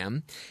Space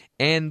Jam.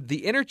 And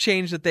the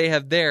interchange that they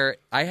have there,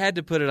 I had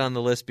to put it on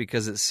the list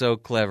because it's so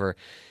clever.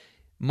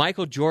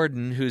 Michael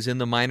Jordan, who's in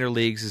the minor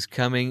leagues, is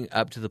coming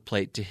up to the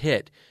plate to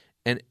hit.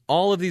 And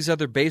all of these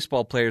other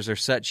baseball players are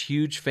such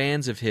huge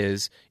fans of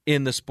his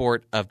in the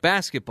sport of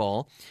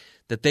basketball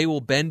that they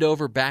will bend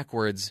over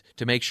backwards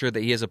to make sure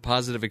that he has a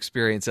positive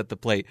experience at the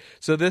plate.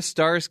 So this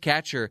Stars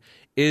catcher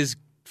is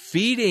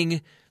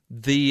feeding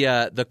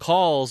the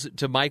calls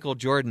to Michael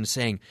Jordan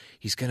saying,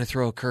 he's going to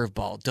throw a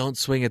curveball. Don't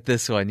swing at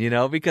this one,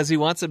 because he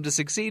wants him to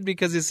succeed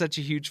because he's such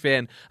a huge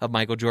fan of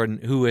Michael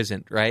Jordan. Who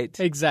isn't, right?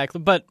 Exactly.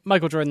 But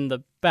Michael Jordan, the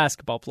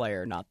basketball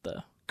player, not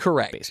the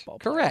baseball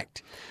player.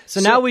 Correct. So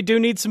now we do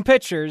need some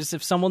pitchers.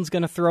 If someone's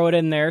going to throw it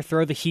in there,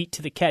 throw the heat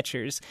to the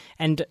catchers.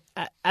 And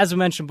as I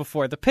mentioned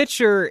before, the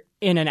pitcher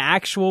in an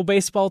actual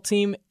baseball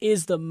team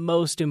is the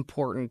most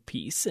important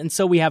piece. And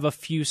so we have a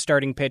few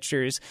starting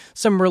pitchers,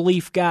 some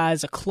relief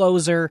guys, a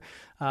closer.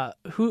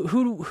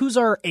 Who's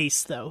our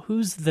ace, though?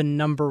 Who's the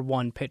number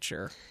one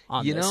pitcher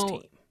on this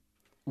team?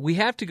 We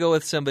have to go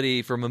with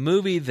somebody from a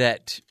movie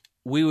that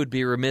we would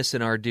be remiss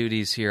in our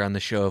duties here on the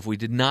show if we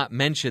did not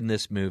mention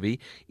this movie.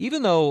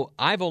 Even though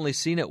I've only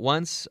seen it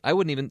once,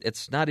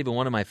 it's not even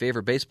one of my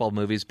favorite baseball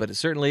movies, but it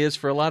certainly is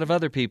for a lot of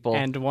other people.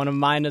 And one of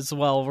mine as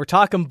well. We're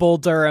talking Bull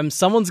Durham.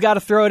 Someone's got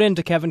to throw it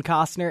into Kevin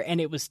Costner, and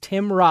it was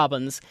Tim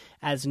Robbins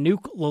as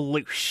Nuke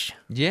LaLoosh.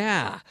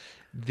 Yeah.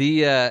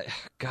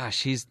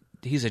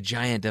 He's a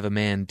giant of a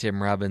man,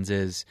 Tim Robbins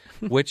is,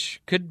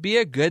 which could be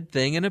a good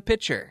thing in a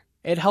pitcher.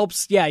 It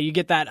helps, you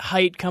get that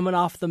height coming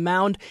off the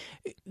mound.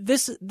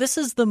 This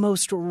is the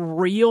most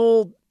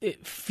real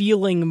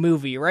feeling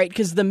movie, right?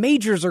 Because the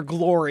majors are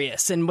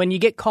glorious, and when you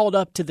get called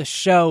up to the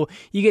show,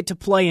 you get to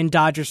play in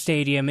Dodger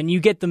Stadium, and you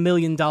get the $1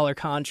 million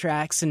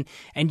contracts, and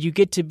you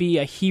get to be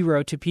a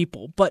hero to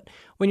people. But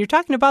when you're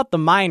talking about the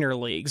minor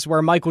leagues,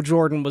 where Michael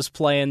Jordan was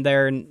playing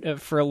there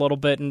for a little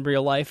bit in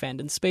real life and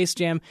in Space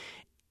Jam,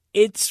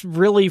 it's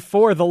really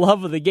for the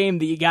love of the game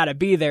that you got to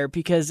be there,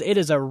 because it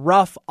is a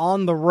rough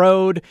on the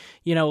road,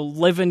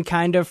 living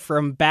kind of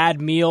from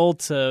bad meal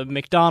to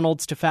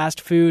McDonald's to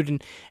fast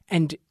food,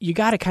 and you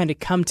got to kind of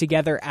come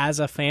together as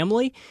a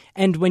family.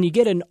 And when you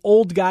get an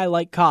old guy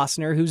like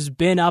Costner, who's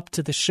been up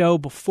to the show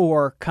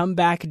before, come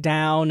back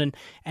down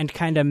and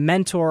kind of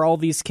mentor all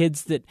these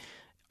kids that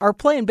are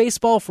playing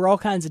baseball for all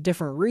kinds of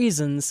different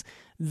reasons,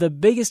 the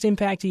biggest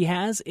impact he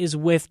has is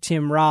with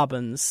Tim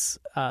Robbins,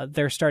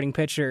 their starting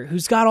pitcher,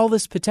 who's got all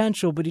this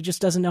potential, but he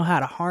just doesn't know how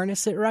to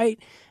harness it right.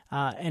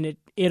 And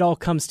it all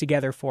comes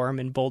together for him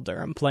in Bull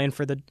Durham, playing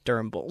for the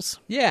Durham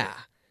Bulls. Yeah.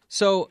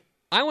 So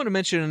I want to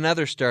mention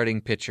another starting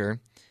pitcher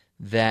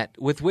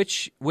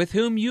with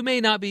whom you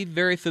may not be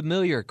very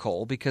familiar,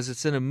 Cole, because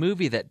it's in a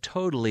movie that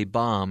totally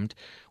bombed,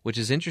 which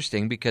is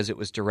interesting because it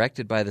was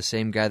directed by the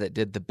same guy that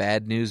did the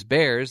Bad News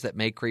Bears that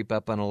may creep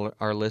up on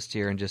our list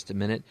here in just a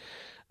minute.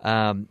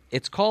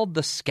 It's called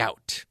The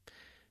Scout,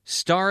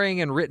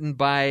 starring and written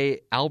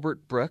by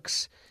Albert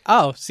Brooks.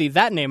 Oh, see,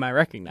 that name I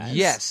recognize.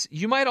 Yes.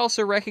 You might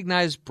also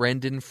recognize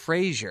Brendan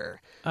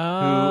Fraser, who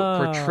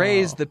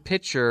portrays the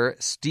pitcher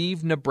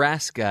Steve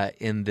Nebraska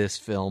in this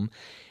film.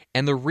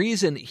 And the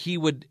reason he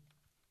would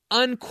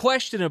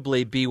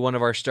unquestionably be one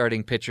of our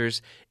starting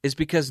pitchers is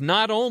because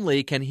not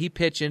only can he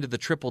pitch into the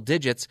triple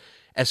digits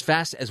as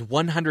fast as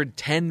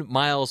 110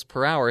 miles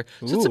per hour,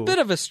 so it's a bit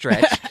of a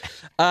stretch,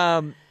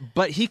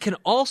 but he can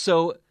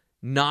also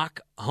knock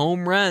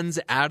home runs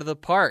out of the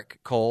park,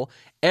 Cole.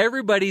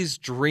 Everybody's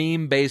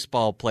dream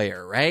baseball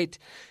player, right?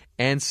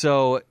 And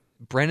so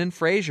Brendan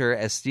Fraser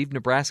as Steve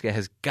Nebraska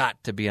has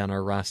got to be on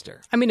our roster.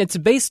 I mean, it's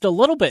based a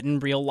little bit in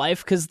real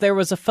life because there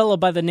was a fellow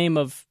by the name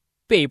of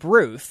Babe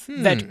Ruth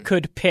that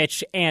could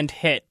pitch and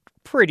hit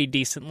pretty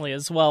decently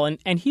as well,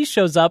 and he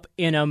shows up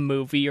in a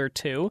movie or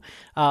two.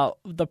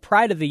 The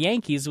Pride of the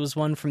Yankees was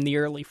one from the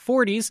early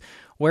 40s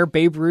where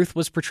Babe Ruth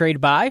was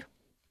portrayed by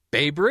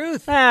Babe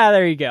Ruth.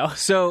 There you go.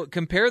 So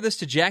compare this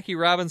to Jackie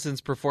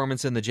Robinson's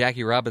performance in the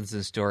Jackie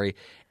Robinson story,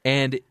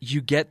 and you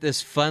get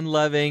this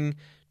fun-loving,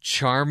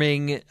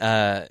 charming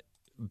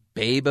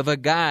babe of a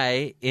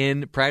guy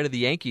in Pride of the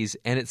Yankees,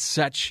 and it's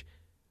such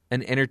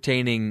an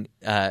entertaining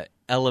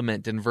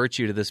element and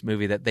virtue to this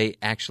movie that they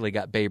actually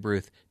got Babe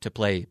Ruth to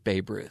play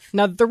Babe Ruth.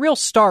 Now, the real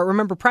star,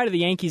 remember, Pride of the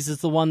Yankees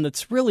is the one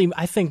that's really,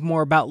 I think,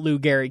 more about Lou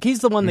Gehrig. He's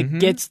the one that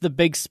gets the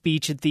big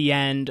speech at the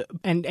end,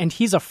 and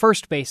he's a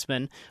first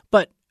baseman,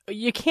 but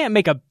you can't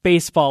make a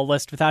baseball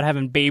list without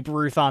having Babe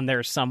Ruth on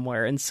there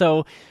somewhere. And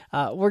so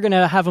we're going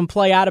to have him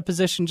play out of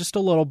position just a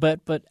little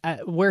bit, but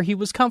where he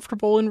was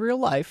comfortable in real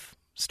life,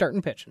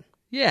 starting pitching.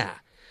 Yeah.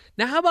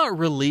 Now, how about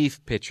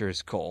relief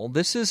pitchers, Cole?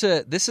 This is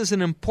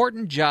an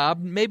important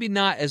job, maybe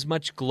not as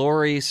much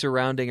glory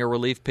surrounding a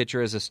relief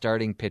pitcher as a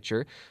starting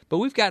pitcher, but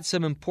we've got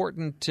some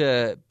important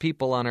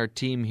people on our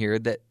team here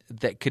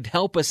that could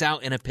help us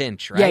out in a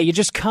pinch, right? Yeah, you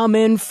just come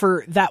in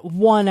for that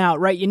one out,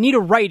 right? You need a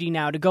righty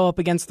now to go up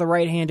against the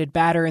right-handed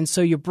batter, and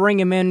so you bring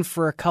him in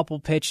for a couple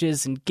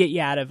pitches and get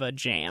you out of a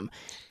jam.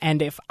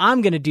 And if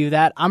I'm going to do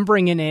that, I'm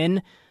bringing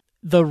in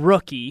the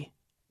rookie,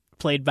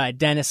 played by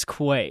Dennis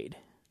Quaid.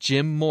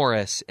 Jim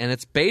Morris, and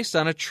it's based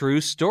on a true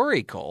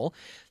story, Cole.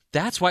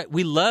 That's why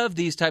we love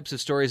these types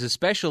of stories,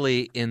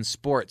 especially in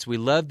sports. We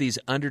love these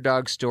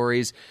underdog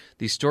stories,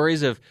 these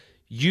stories of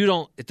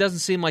it doesn't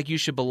seem like you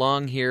should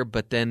belong here,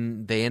 but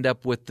then they end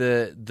up with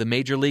the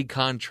major league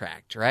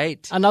contract,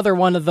 right? Another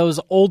one of those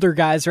older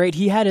guys, right?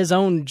 He had his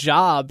own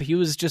job. He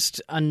was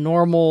just a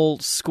normal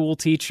school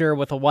teacher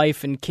with a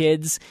wife and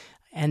kids,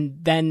 and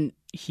then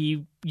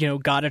he,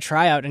 got a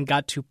tryout and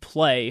got to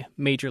play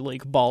Major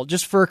League Ball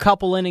just for a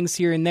couple innings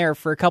here and there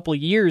for a couple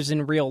years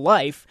in real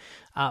life.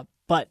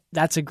 But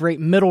that's a great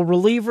middle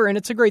reliever, and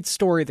it's a great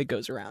story that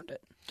goes around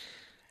it.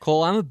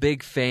 Cole, I'm a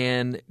big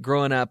fan.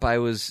 Growing up, I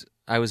was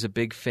a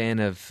big fan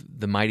of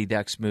the Mighty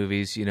Ducks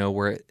movies,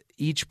 where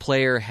each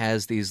player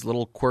has these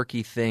little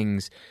quirky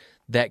things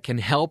that can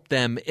help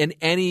them in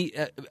any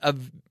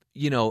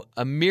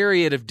a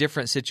myriad of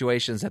different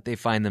situations that they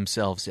find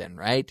themselves in,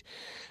 right?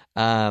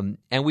 And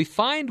we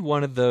find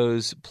one of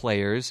those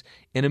players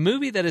in a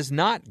movie that is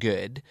not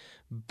good,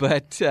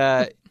 but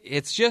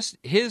it's just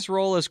his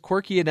role is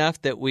quirky enough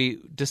that we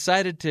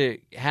decided to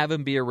have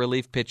him be a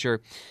relief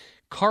pitcher.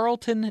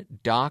 Carlton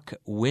Doc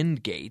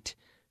Wingate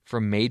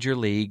from Major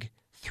League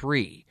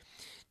 3.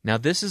 Now,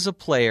 this is a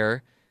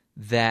player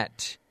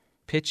that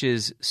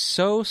pitches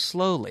so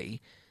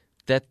slowly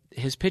that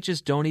his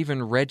pitches don't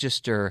even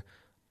register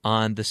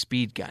on the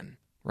speed gun,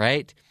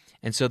 right?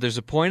 And so there's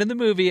a point in the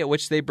movie at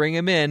which they bring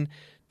him in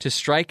to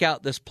strike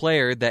out this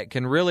player that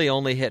can really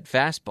only hit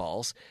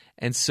fastballs.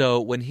 And so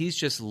when he's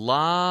just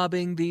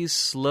lobbing these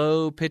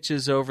slow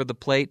pitches over the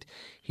plate,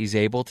 he's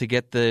able to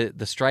get the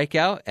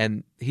strikeout,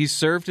 and he's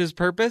served his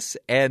purpose.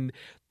 And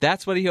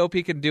that's what he hope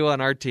he can do on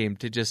our team,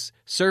 to just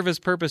serve his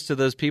purpose to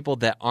those people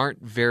that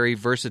aren't very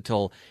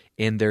versatile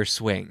in their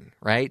swing,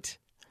 right?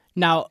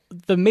 Now,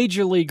 the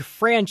Major League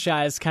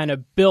franchise kind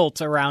of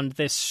built around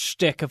this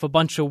shtick of a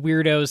bunch of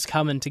weirdos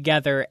coming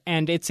together,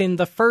 and it's in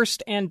the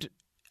first and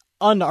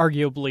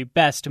unarguably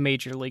best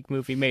Major League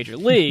movie, Major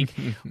League,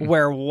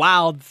 where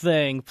Wild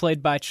Thing,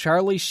 played by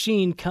Charlie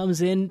Sheen,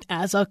 comes in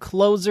as a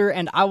closer,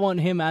 and I want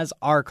him as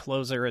our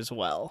closer as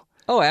well.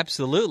 Oh,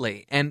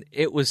 absolutely. And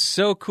it was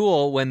so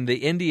cool when the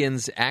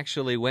Indians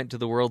actually went to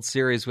the World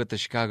Series with the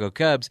Chicago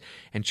Cubs,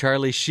 and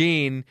Charlie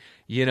Sheen,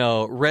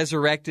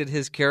 resurrected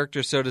his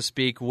character, so to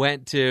speak,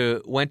 went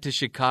to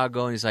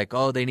Chicago, and he's like,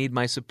 oh, they need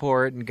my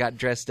support, and got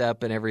dressed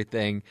up and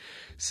everything.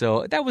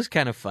 So that was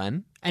kind of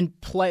fun. And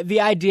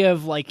the idea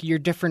of your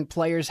different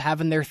players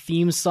having their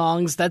theme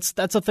songs, that's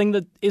a thing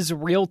that is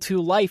real to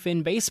life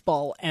in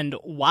baseball. And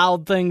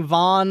Wild Thing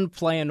Vaughn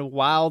playing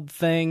Wild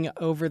Thing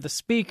over the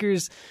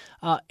speakers,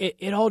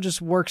 it all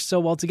just works so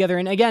well together.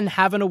 And again,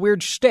 having a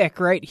weird shtick,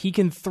 right? He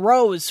can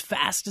throw as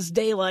fast as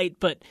daylight,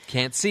 but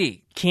can't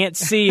see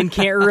and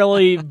can't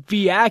really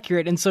be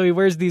accurate. And so he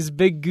wears these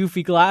big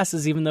goofy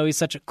glasses, even though he's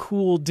such a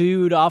cool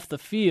dude off the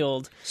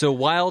field. So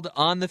wild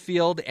on the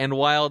field and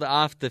wild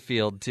off the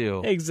field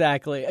too.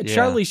 Exactly. Yeah.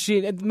 Charlie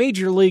Sheen at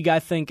Major League, I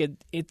think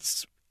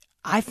it's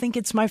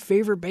my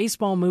favorite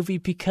baseball movie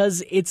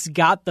because it's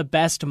got the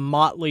best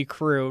motley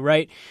crew,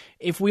 right?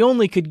 If we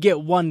only could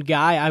get one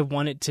guy, I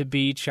want it to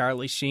be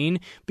Charlie Sheen.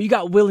 But you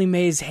got Willie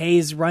Mays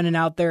Hayes running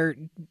out there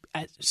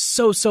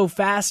so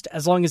fast,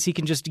 as long as he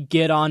can just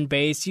get on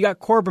base. You got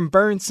Corbin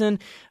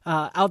Burnson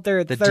out there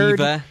at the third,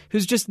 diva,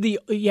 who's just the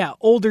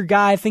older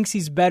guy, thinks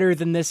he's better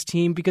than this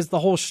team, because the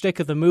whole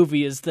shtick of the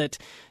movie is that,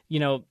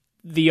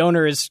 the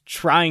owner is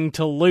trying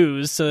to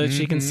lose so that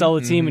she can sell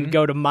the team and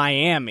go to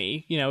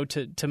Miami,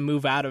 to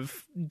move out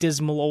of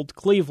dismal old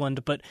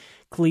Cleveland. But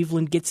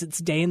Cleveland gets its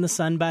day in the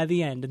sun by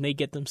the end, and they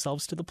get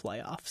themselves to the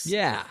playoffs.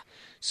 Yeah.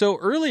 So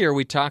earlier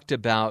we talked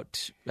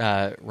about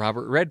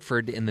Robert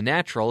Redford in The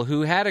Natural,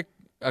 who had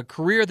a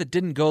career that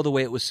didn't go the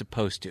way it was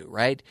supposed to,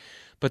 right?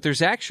 But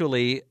there's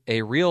actually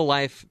a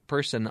real-life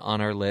person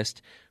on our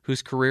list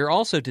whose career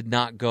also did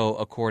not go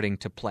according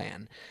to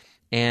plan.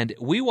 And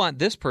we want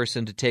this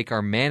person to take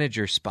our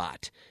manager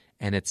spot,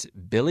 and it's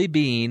Billy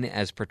Beane,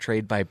 as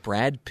portrayed by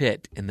Brad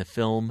Pitt in the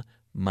film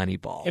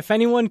Moneyball. If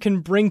anyone can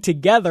bring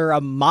together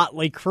a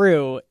motley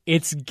crew,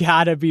 it's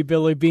gotta be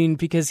Billy Beane,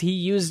 because he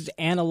used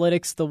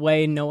analytics the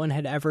way no one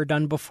had ever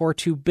done before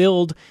to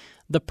build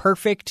the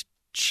perfect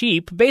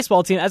cheap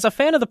baseball team. As a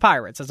fan of the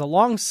Pirates, as a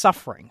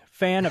long-suffering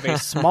fan of a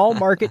small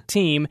market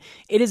team,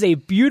 it is a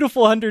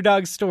beautiful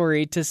underdog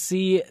story to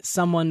see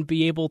someone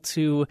be able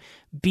to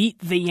beat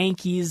the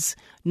Yankees,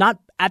 not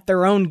at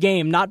their own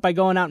game, not by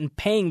going out and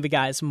paying the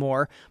guys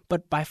more,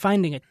 but by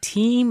finding a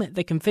team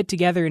that can fit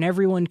together and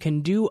everyone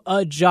can do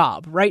a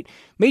job, right?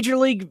 Major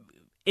League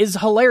is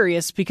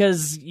hilarious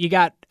because you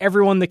got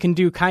everyone that can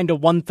do kind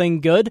of one thing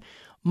good.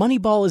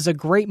 Moneyball is a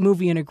great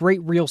movie and a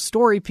great real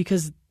story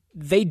because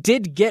they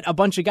did get a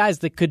bunch of guys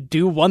that could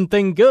do one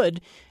thing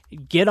good,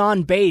 get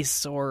on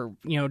base, or,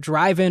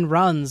 drive in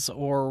runs,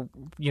 or,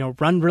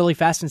 run really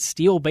fast and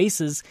steal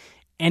bases,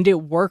 and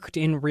it worked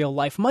in real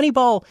life.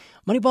 Moneyball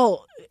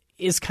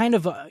is kind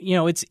of,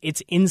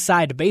 it's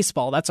inside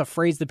baseball. That's a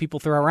phrase that people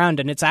throw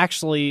around, and it's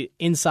actually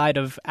inside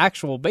of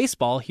actual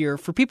baseball here.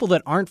 For people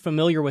that aren't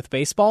familiar with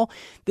baseball,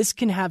 this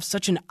can have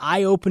such an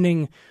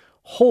eye-opening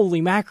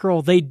holy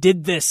mackerel, they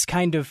did this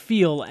kind of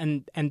feel.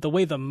 And the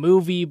way the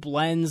movie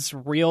blends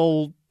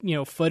real,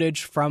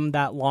 footage from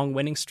that long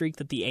winning streak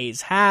that the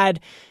A's had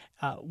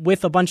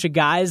with a bunch of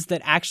guys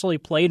that actually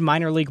played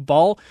minor league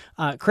ball.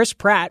 Chris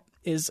Pratt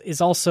is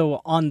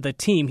also on the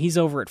team. He's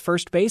over at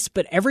first base,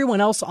 but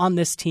everyone else on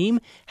this team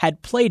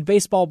had played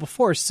baseball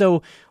before.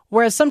 So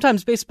whereas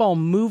sometimes baseball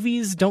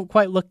movies don't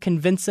quite look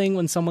convincing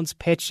when someone's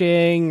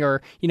pitching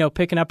or,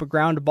 picking up a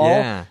ground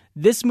ball,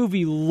 this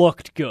movie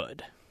looked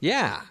good.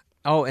 Yeah.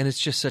 Oh, and it's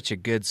just such a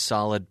good,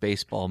 solid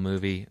baseball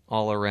movie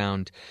all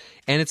around.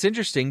 And it's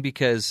interesting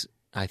because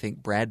I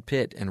think Brad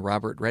Pitt and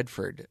Robert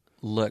Redford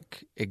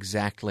look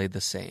exactly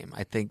the same.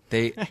 I think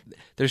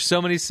there's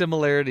so many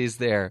similarities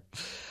there.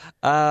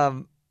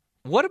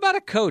 What about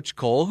a coach,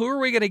 Cole? Who are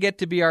we going to get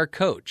to be our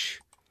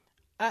coach?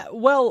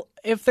 Well,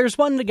 if there's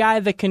one guy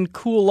that can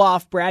cool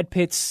off Brad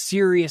Pitt's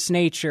serious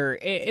nature,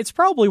 it's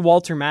probably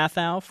Walter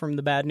Matthau from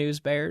the Bad News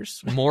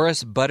Bears.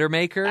 Morris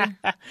Buttermaker?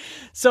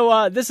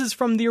 So this is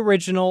from the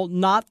original,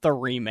 not the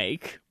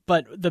remake.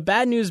 But the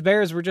Bad News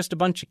Bears were just a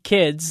bunch of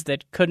kids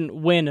that couldn't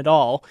win at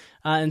all.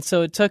 And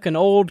so it took an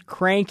old,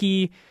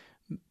 cranky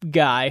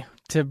guy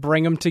to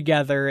bring them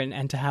together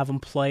and to have them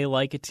play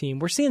like a team.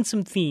 We're seeing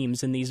some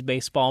themes in these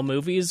baseball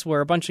movies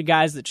where a bunch of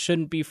guys that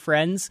shouldn't be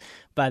friends,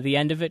 by the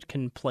end of it,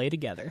 can play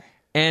together.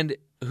 And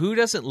who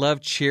doesn't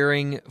love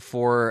cheering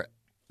for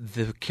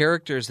the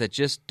characters that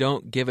just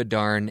don't give a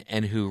darn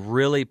and who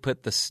really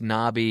put the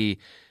snobby,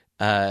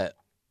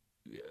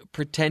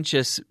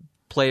 pretentious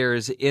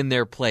players in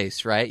their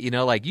place, right?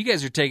 You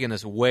guys are taking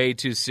this way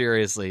too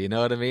seriously, you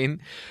know what I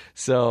mean?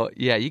 So,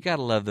 yeah, you got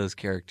to love those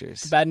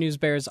characters. The Bad News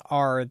Bears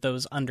are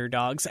those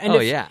underdogs. And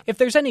if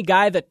there's any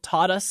guy that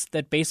taught us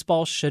that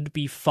baseball should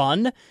be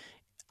fun,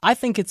 I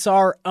think it's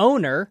our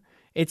owner.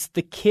 It's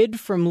the kid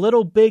from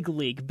Little Big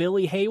League,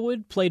 Billy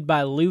Haywood, played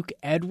by Luke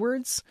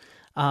Edwards,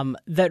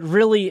 that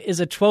really is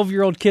a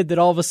 12-year-old kid that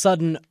all of a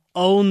sudden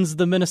owns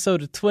the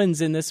Minnesota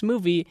Twins in this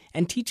movie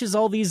and teaches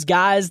all these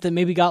guys that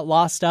maybe got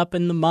lost up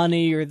in the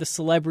money or the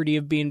celebrity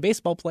of being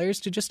baseball players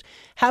to just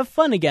have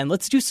fun again.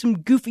 Let's do some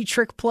goofy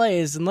trick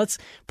plays and let's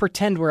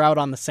pretend we're out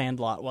on the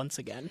sandlot once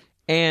again.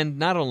 And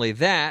not only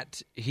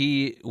that,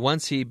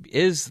 once he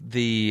is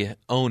the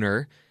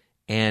owner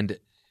and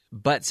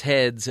butts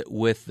heads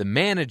with the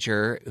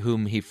manager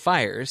whom he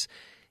fires,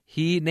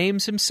 he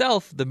names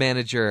himself the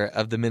manager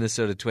of the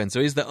Minnesota Twins.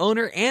 So he's the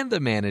owner and the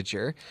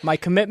manager. My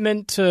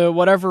commitment to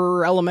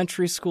whatever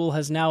elementary school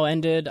has now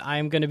ended.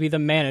 I'm going to be the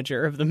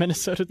manager of the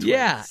Minnesota Twins.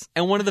 Yeah,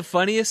 and one of the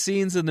funniest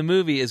scenes in the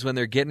movie is when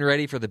they're getting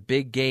ready for the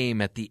big game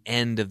at the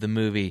end of the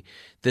movie.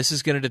 This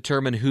is going to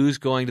determine who's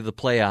going to the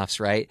playoffs,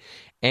 right?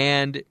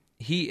 And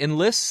he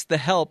enlists the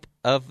help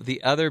of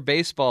the other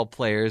baseball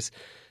players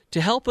to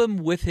help him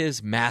with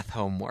his math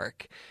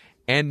homework.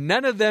 And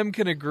none of them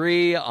can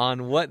agree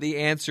on what the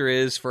answer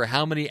is for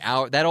how many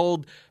hours. That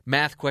old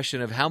math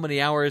question of how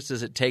many hours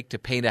does it take to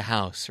paint a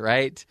house,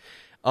 right?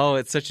 Oh,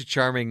 it's such a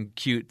charming,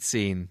 cute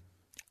scene.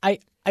 I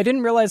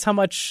didn't realize how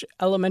much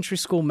elementary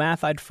school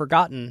math I'd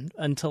forgotten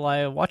until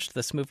I watched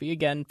this movie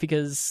again,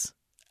 because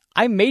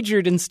I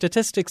majored in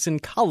statistics in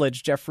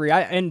college, Jeffrey,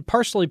 and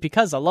partially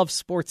because I love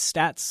sports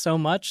stats so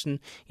much, and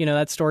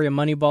that story of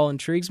Moneyball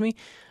intrigues me.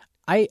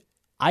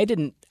 I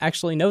didn't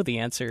actually know the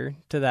answer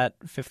to that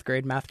fifth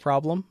grade math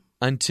problem.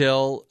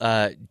 Until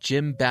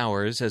Jim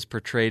Bowers, as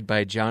portrayed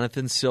by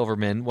Jonathan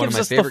Silverman, one of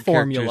my favorite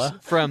characters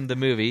from the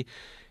movie,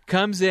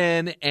 comes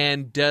in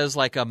and does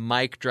like a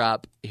mic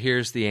drop.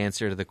 Here's the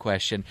answer to the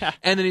question.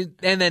 and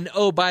then,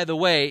 oh, by the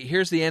way,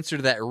 here's the answer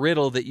to that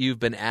riddle that you've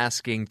been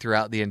asking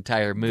throughout the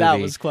entire movie. That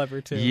was clever,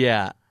 too.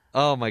 Yeah.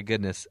 Oh, my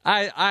goodness.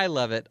 I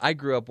love it. I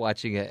grew up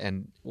watching it,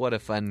 and what a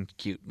fun,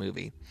 cute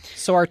movie.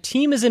 So our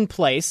team is in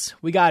place.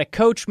 We got a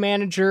coach,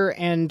 manager,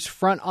 and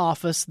front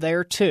office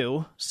there,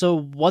 too. So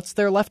what's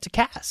there left to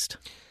cast?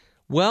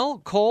 Well,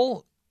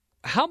 Cole,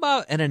 how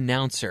about an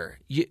announcer?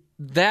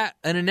 The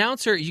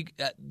announcer's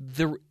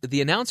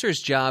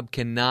job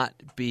cannot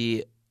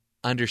be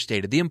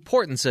understated. The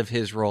importance of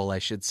his role, I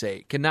should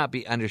say, cannot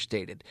be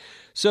understated.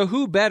 So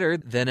who better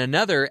than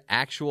another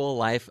actual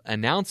life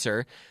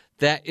announcer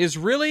that is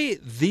really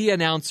the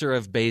announcer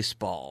of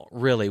baseball,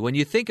 really. When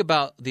you think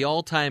about the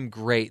all-time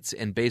greats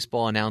in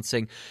baseball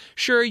announcing,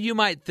 sure, you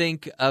might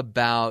think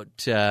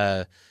about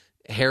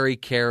Harry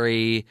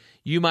Carey.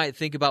 You might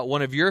think about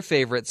one of your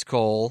favorites,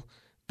 Cole,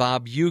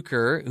 Bob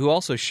Uecker, who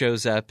also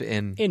shows up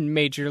in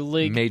Major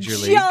League.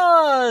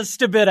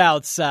 Just a bit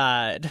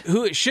outside.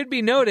 Who, it should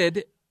be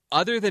noted,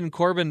 other than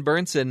Corbin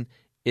Burnson,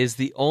 is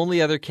the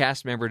only other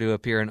cast member to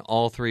appear in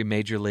all three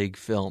Major League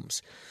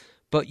films.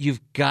 But you've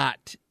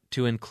got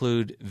to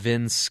include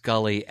Vin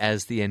Scully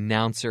as the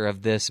announcer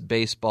of this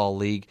baseball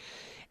league.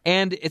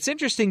 And it's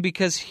interesting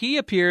because he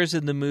appears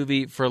in the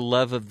movie for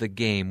love of the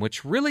game,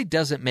 which really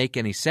doesn't make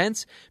any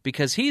sense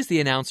because he's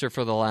the announcer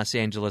for the Los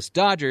Angeles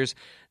Dodgers,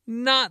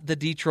 not the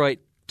Detroit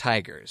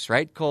Tigers,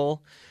 right,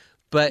 Cole?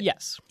 But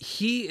yes,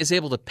 he is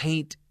able to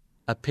paint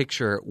a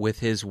picture with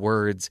his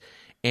words.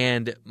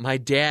 And my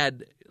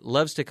dad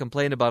loves to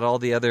complain about all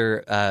the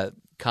other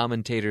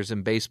commentators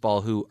in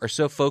baseball who are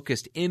so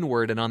focused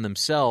inward and on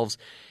themselves.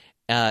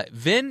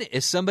 Vin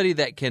is somebody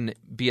that can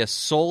be a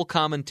sole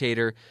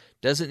commentator,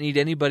 doesn't need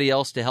anybody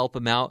else to help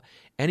him out,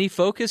 and he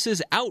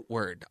focuses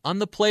outward on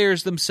the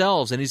players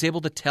themselves, and he's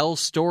able to tell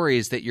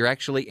stories that you're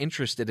actually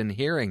interested in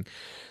hearing.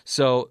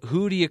 So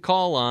who do you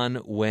call on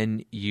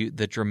when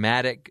the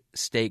dramatic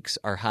stakes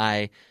are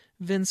high?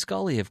 Vin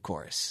Scully, of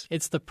course.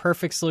 It's the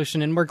perfect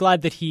solution, and we're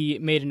glad that he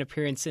made an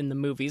appearance in the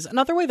movies.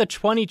 Another way the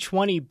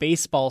 2020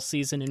 baseball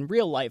season in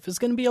real life is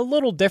going to be a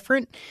little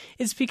different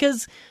is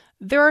because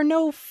there are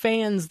no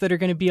fans that are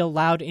going to be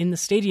allowed in the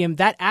stadium.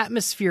 That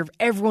atmosphere of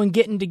everyone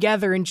getting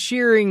together and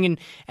cheering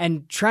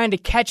and trying to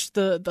catch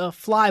the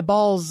fly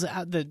balls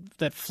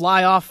that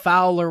fly off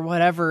foul or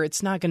whatever,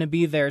 it's not going to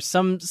be there.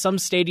 Some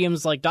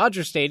stadiums like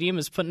Dodger Stadium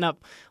is putting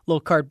up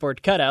little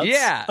cardboard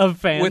cutouts of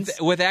fans.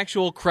 With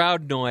actual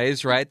crowd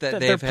noise, right,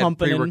 that they've had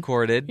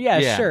pre-recorded.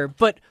 Yeah, sure.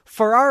 But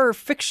for our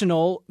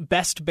fictional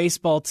best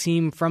baseball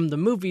team from the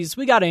movies,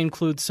 we got to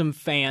include some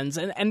fans.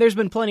 And there's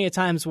been plenty of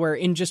times where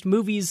in just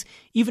movies,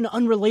 even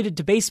unrelated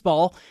to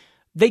baseball,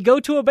 they go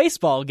to a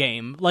baseball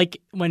game.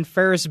 Like when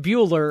Ferris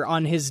Bueller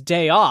on his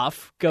day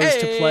off goes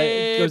to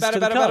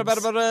the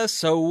Cubs.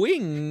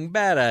 Swing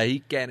batter. He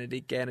can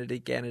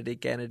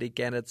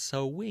it.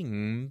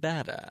 Swing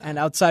batter. And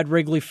outside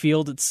Wrigley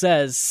Field it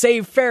says,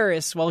 "Save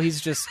Ferris," while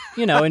he's just,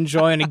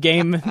 enjoying a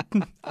game.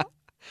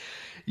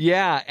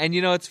 Yeah, and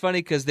it's funny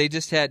because they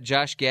just had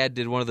Josh Gad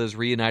did one of those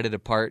Reunited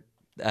Apart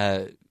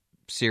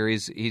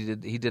series.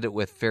 He did it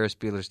with Ferris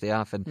Bueller's Day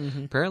Off,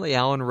 and apparently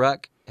Alan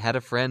Ruck had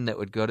a friend that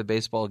would go to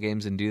baseball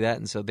games and do that,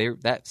 and so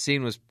that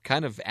scene was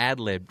kind of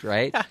ad-libbed,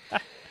 right?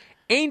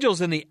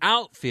 Angels in the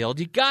outfield,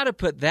 you got to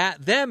put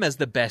them as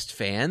the best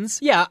fans.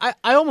 Yeah,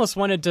 I almost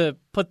wanted to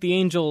put the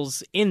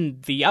Angels in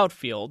the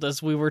outfield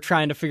as we were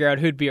trying to figure out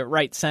who'd be at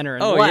right, center,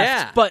 and left.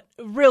 Yeah. But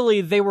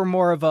really, they were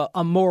more of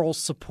a moral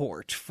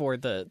support for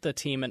the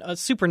team and a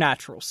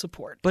supernatural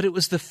support. But it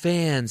was the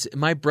fans.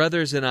 My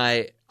brothers and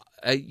I,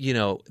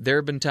 there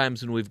have been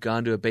times when we've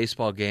gone to a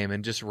baseball game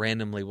and just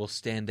randomly we'll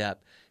stand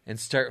up and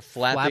start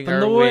flapping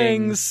our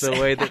wings the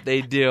way that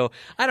they do.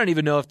 I don't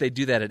even know if they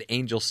do that at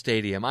Angel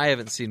Stadium. I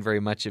haven't seen very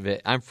much of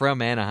it. I'm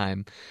from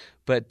Anaheim.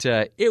 But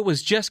it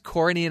was just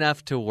corny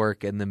enough to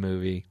work in the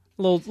movie.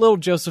 Little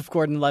Joseph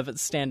Gordon-Levitt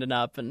standing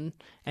up and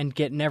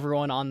getting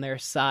everyone on their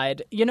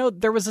side.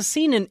 There was a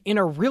scene in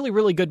a really,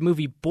 really good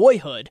movie,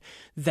 Boyhood,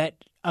 that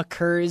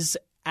occurs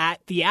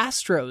at the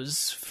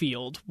Astros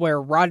field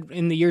where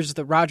in the years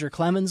that Roger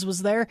Clemens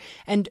was there.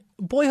 And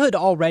Boyhood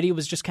already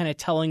was just kind of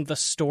telling the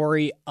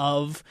story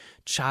of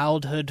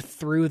childhood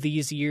through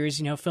these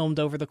years, filmed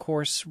over the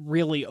course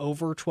really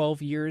over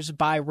 12 years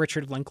by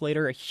Richard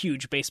Linklater, a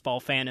huge baseball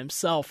fan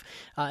himself.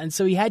 And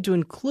so he had to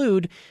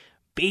include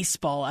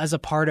baseball as a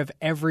part of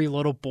every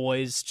little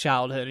boy's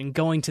childhood and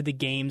going to the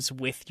games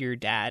with your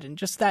dad and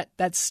just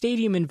that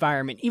stadium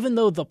environment. Even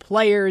though the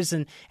players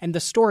and the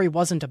story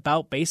wasn't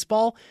about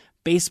baseball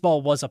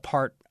was a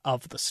part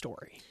of the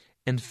story.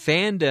 And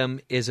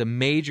fandom is a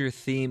major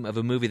theme of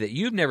a movie that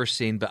you've never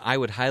seen, but I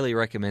would highly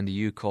recommend to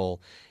you,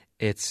 Cole.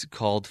 It's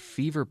called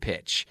Fever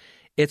Pitch.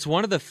 It's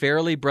one of the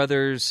Farrelly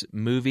Brothers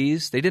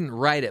movies. They didn't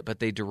write it, but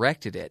they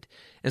directed it.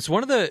 It's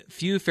one of the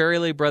few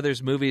Farrelly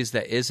Brothers movies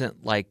that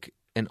isn't like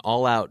an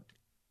all-out,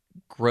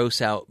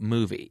 gross-out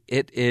movie.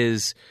 It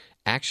is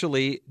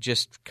actually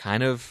just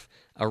kind of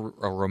a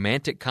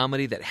romantic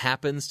comedy that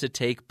happens to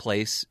take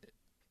place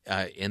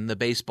in the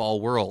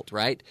baseball world,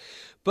 right?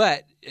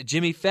 But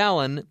Jimmy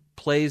Fallon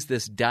plays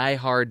this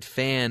diehard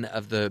fan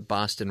of the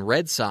Boston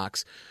Red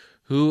Sox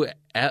who,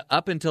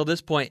 up until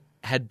this point,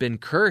 had been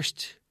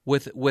cursed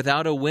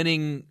without a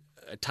winning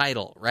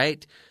title,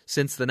 right?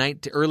 Since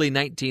the early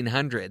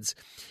 1900s.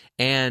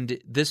 And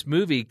this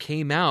movie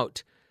came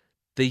out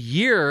the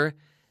year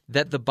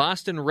that the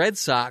Boston Red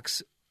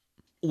Sox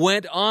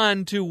went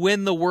on to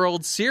win the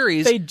World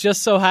Series. They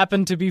just so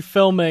happened to be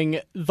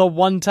filming the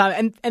one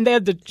time, and they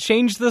had to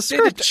change the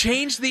script. They had to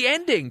change the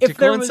ending to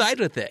coincide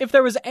with it. If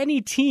there was any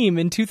team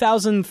in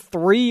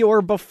 2003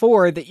 or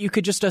before that you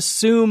could just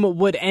assume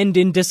would end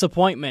in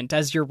disappointment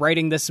as you're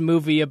writing this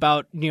movie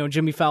about,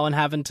 Jimmy Fallon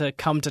having to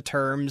come to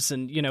terms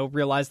and,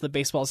 realize that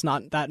baseball's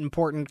not that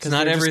important because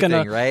they're just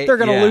right? They're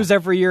going to lose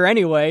every year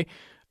anyway.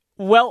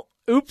 Well,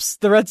 oops,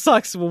 the Red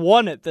Sox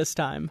won it this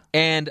time.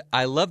 And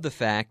I love the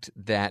fact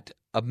that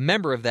a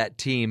member of that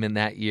team in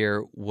that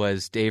year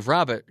was Dave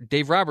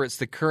Roberts,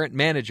 the current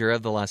manager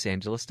of the Los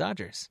Angeles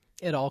Dodgers.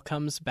 It all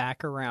comes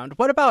back around.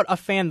 What about a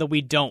fan that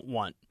we don't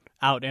want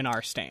out in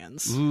our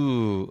stands?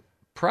 Ooh,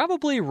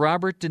 probably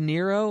Robert De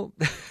Niro.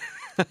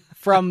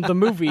 From the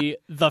movie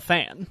The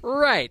Fan.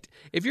 Right.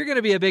 If you're going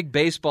to be a big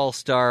baseball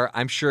star,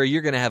 I'm sure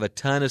you're going to have a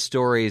ton of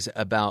stories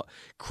about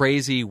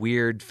crazy,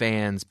 weird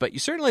fans, but you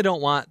certainly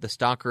don't want the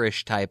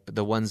stalkerish type,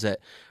 the ones that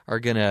are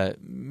going to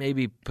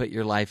maybe put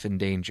your life in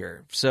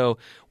danger. So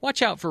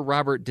watch out for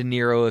Robert De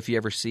Niro if you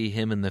ever see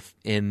him in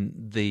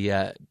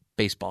the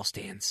baseball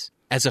stands.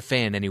 as a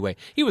fan anyway.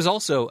 He was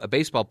also a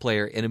baseball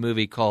player in a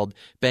movie called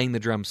Bang the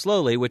Drum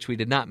Slowly, which we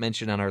did not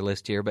mention on our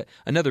list here, but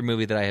another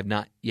movie that I have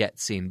not yet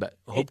seen, but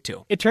hope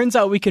to. It turns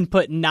out we can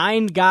put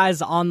 9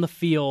 guys on the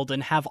field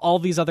and have all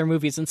these other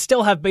movies and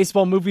still have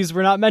baseball movies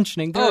we're not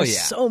mentioning. There are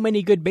so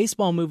many good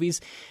baseball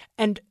movies.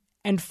 And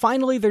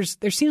finally, there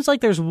seems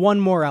like there's one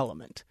more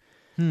element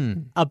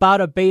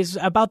about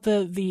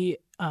the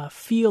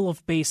feel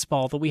of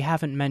baseball that we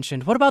haven't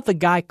mentioned. What about the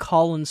guy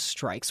calling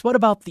strikes? What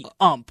about the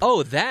ump?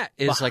 Oh, that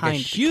is like a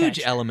huge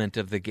element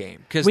of the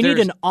game. We need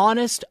an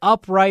honest,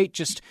 upright,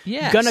 just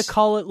gonna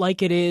call it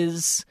like it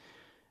is.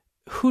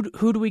 Who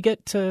do we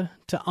get to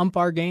ump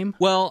our game?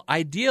 Well,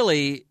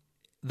 ideally,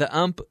 the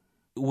ump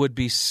would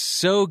be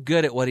so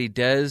good at what he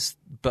does,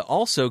 but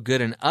also good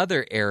in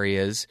other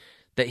areas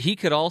that he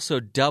could also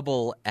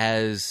double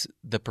as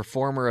the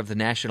performer of the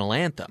national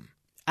anthem.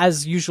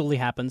 As usually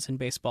happens in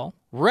baseball.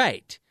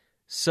 Right.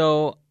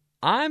 So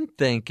I'm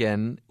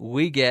thinking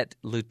we get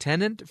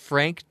Lieutenant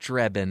Frank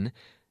Drebin,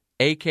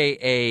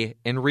 a.k.a.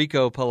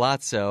 Enrico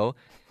Palazzo,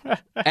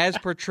 as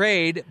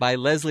portrayed by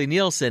Leslie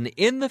Nielsen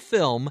in the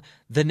film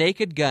The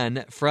Naked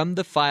Gun from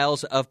the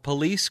Files of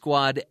Police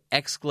Squad! !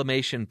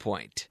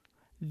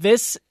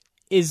 This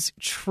is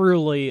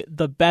truly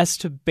the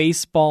best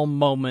baseball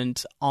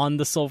moment on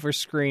the silver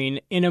screen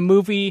in a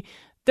movie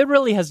that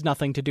really has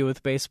nothing to do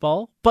with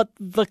baseball, but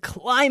the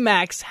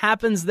climax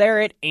happens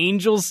there at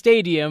Angel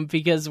Stadium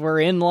because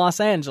we're in Los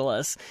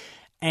Angeles.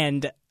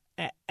 And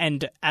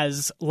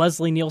as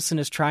Leslie Nielsen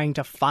is trying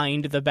to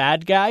find the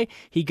bad guy,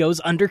 he goes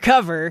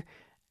undercover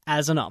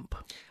as an ump.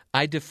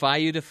 I defy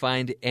you to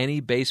find any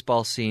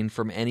baseball scene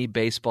from any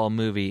baseball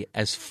movie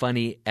as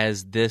funny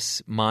as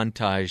this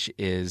montage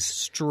is.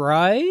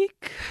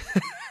 Strike?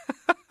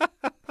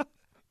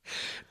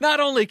 Not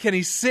only can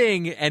he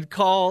sing and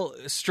call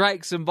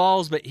strikes and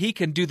balls, but he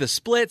can do the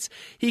splits,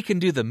 he can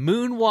do the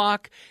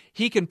moonwalk,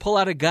 he can pull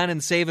out a gun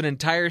and save an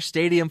entire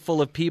stadium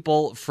full of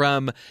people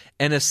from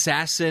an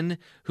assassin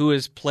who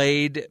is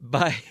played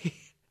by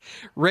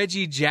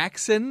Reggie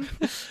Jackson.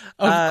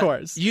 Of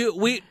course.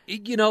 We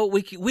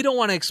don't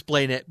want to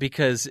explain it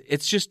because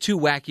it's just too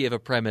wacky of a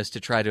premise to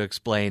try to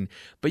explain,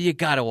 but you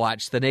got to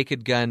watch The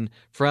Naked Gun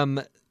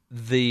from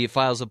the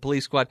Files of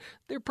Police Squad.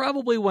 There are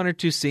probably 1 or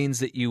 2 scenes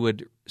that you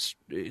would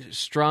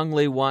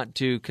strongly want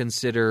to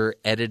consider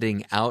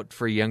editing out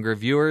for younger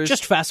viewers.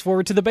 Just fast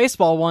forward to the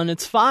baseball one.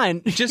 It's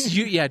fine. Just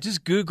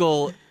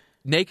Google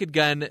Naked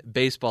Gun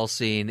baseball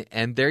scene,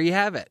 and there you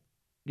have it.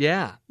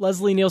 Yeah.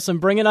 Leslie Nielsen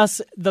bringing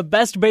us the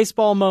best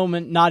baseball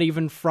moment, not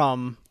even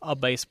from a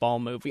baseball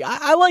movie.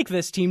 I like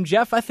this team,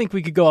 Jeff. I think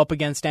we could go up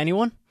against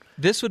anyone.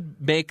 This would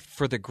make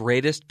for the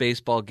greatest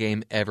baseball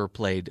game ever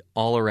played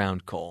all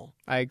around, Cole.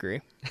 I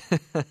agree.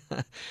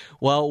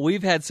 Well,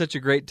 we've had such a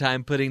great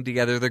time putting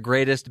together the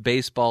greatest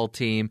baseball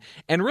team,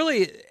 and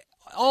really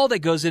all that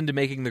goes into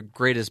making the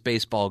greatest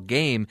baseball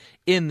game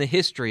in the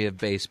history of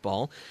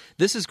baseball.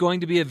 This is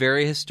going to be a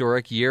very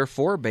historic year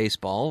for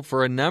baseball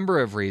for a number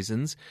of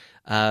reasons,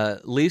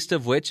 least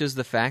of which is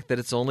the fact that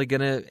it's only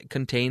going to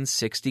contain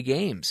 60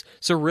 games.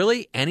 So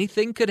really,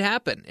 anything could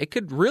happen. It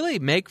could really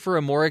make for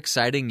a more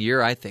exciting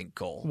year, I think,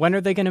 Cole. When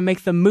are they going to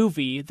make the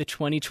movie, the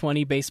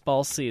 2020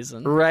 baseball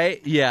season?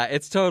 Right? Yeah,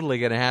 it's totally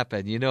going to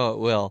happen. You know it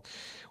will.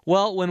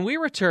 Well, when we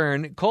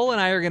return, Cole and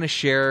I are going to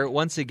share,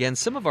 once again,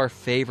 some of our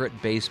favorite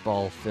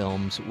baseball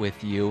films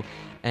with you.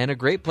 And a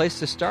great place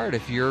to start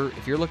if you're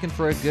looking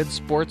for a good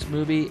sports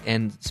movie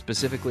and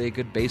specifically a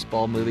good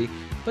baseball movie.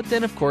 But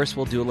then, of course,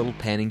 we'll do a little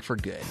panning for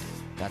good.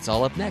 That's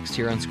all up next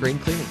here on Screen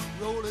Cleaning.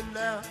 Rolling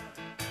down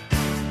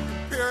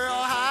Imperial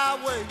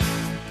Highway,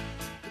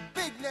 the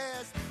big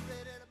nasty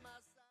lady at my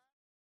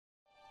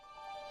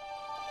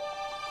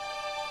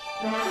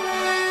side.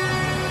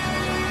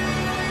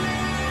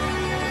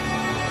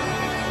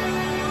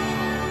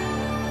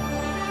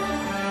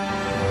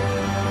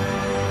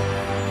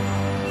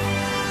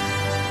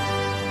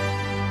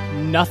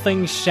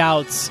 Nothing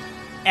shouts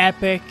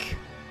epic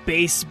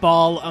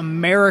baseball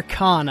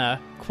Americana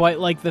quite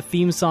like the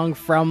theme song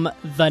from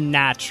The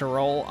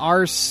Natural.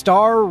 Our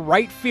star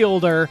right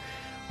fielder,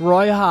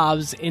 Roy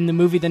Hobbs, in the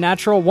movie The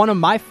Natural, one of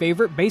my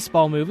favorite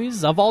baseball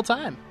movies of all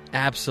time.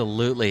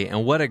 Absolutely,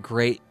 and what a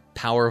great,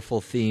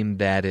 powerful theme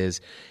that is.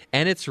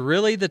 And it's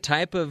really the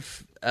type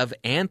of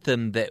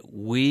anthem that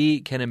we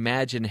can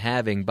imagine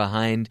having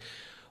behind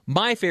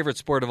my favorite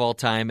sport of all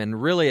time,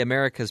 and really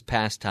America's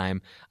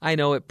pastime. I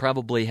know it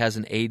probably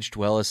hasn't aged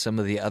well as some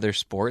of the other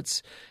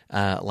sports.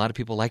 A lot of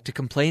people like to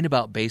complain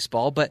about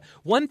baseball, but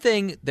one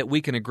thing that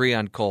we can agree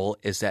on, Cole,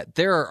 is that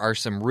there are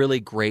some really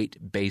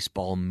great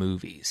baseball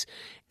movies.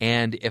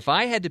 And if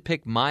I had to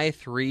pick my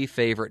 3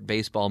 favorite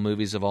baseball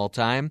movies of all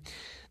time,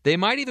 they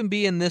might even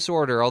be in this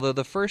order, although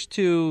the first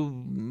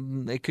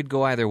 2, they could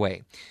go either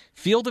way.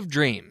 Field of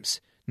Dreams,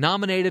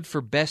 nominated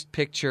for Best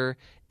Picture,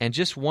 and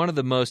just one of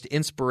the most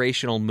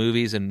inspirational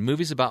movies and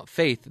movies about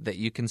faith that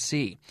you can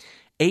see.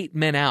 8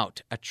 Men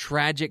Out, a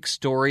tragic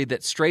story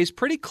that strays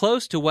pretty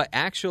close to what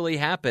actually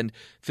happened,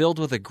 filled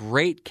with a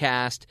great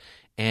cast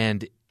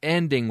and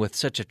ending with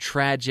such a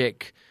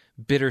tragic,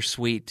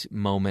 bittersweet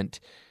moment.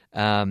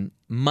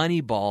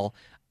 Moneyball,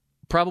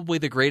 probably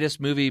the greatest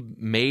movie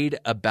made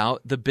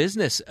about the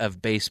business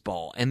of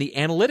baseball and the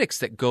analytics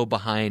that go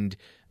behind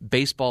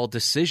baseball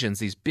decisions,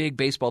 these big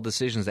baseball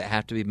decisions that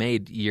have to be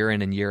made year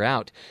in and year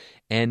out.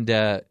 And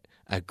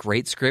a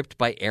great script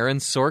by Aaron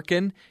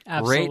Sorkin.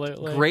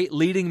 Absolutely. Great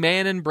leading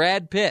man in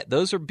Brad Pitt.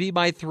 Those would be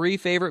my 3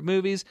 favorite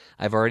movies.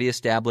 I've already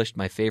established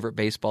my favorite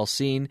baseball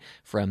scene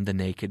from The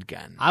Naked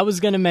Gun. I was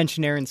going to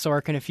mention Aaron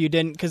Sorkin if you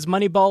didn't, because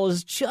Moneyball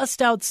is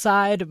just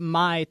outside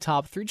my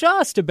top 3,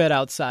 just a bit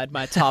outside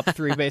my top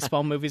 3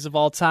 baseball movies of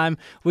all time,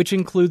 which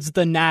includes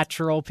The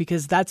Natural,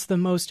 because that's the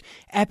most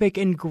epic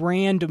and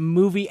grand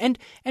movie, and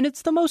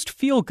it's the most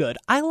feel-good.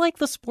 I like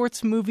the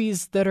sports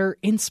movies that are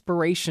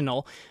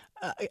inspirational.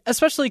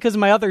 Especially because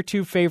my other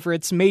 2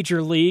 favorites,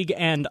 Major League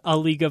and A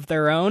League of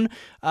Their Own,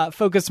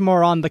 focus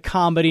more on the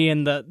comedy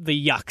and the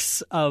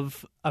yucks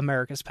of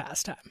America's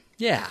pastime.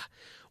 Yeah.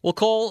 Well,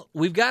 Cole,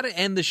 we've got to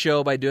end the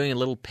show by doing a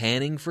little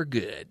panning for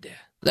good.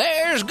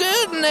 There's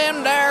good in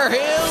them there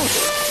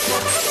hills.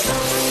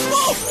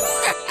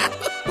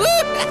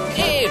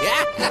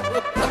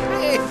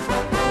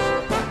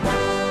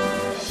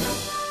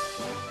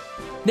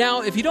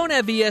 Now, if you don't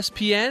have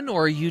ESPN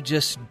or you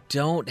just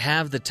don't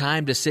have the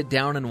time to sit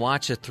down and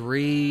watch a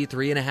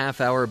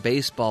 3.5 hour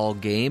baseball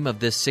game of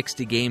this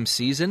 60-game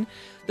season,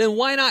 then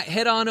why not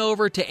head on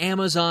over to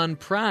Amazon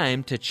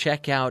Prime to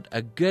check out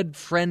a good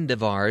friend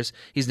of ours.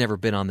 He's never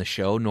been on the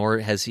show, nor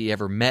has he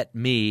ever met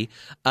me.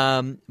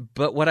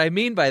 But what I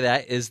mean by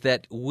that is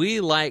that we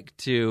like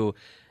to...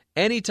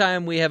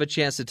 Anytime we have a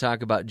chance to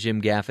talk about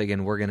Jim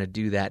Gaffigan, we're going to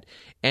do that.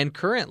 And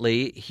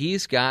currently,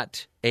 he's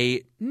got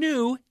a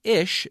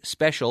new-ish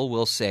special,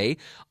 we'll say,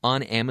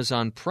 on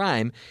Amazon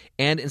Prime.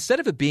 And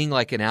instead of it being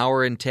like an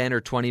hour and 10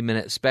 or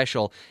 20-minute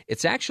special,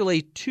 it's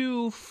actually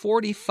 2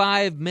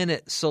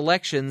 45-minute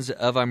selections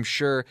of, I'm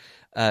sure,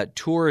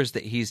 tours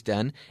that he's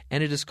done.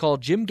 And it is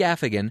called Jim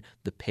Gaffigan,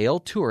 The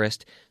Pale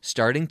Tourist.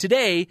 Starting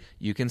today,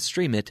 you can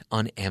stream it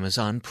on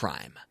Amazon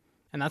Prime.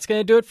 And that's going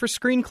to do it for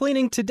Screen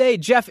Cleaning today.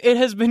 Jeff, it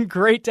has been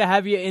great to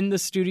have you in the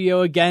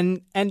studio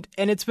again, and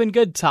it's been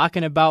good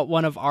talking about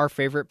one of our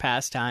favorite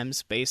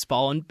pastimes,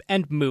 baseball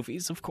and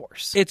movies, of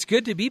course. It's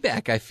good to be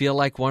back. I feel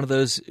like one of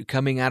those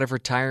coming out of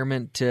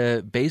retirement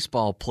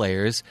baseball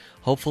players.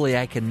 Hopefully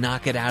I can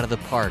knock it out of the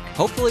park.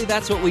 Hopefully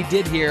that's what we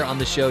did here on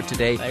the show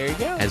today. There you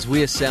go. As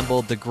we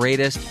assembled the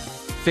greatest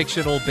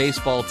fictional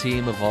baseball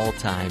team of all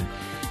time.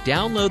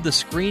 Download the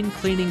Screen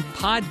Cleaning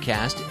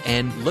podcast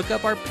and look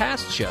up our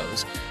past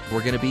shows.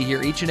 We're going to be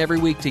here each and every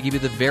week to give you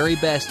the very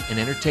best in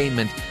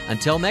entertainment.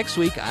 Until next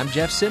week, I'm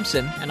Jeff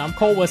Simpson. And I'm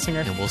Cole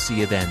Wissinger. And we'll see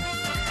you then.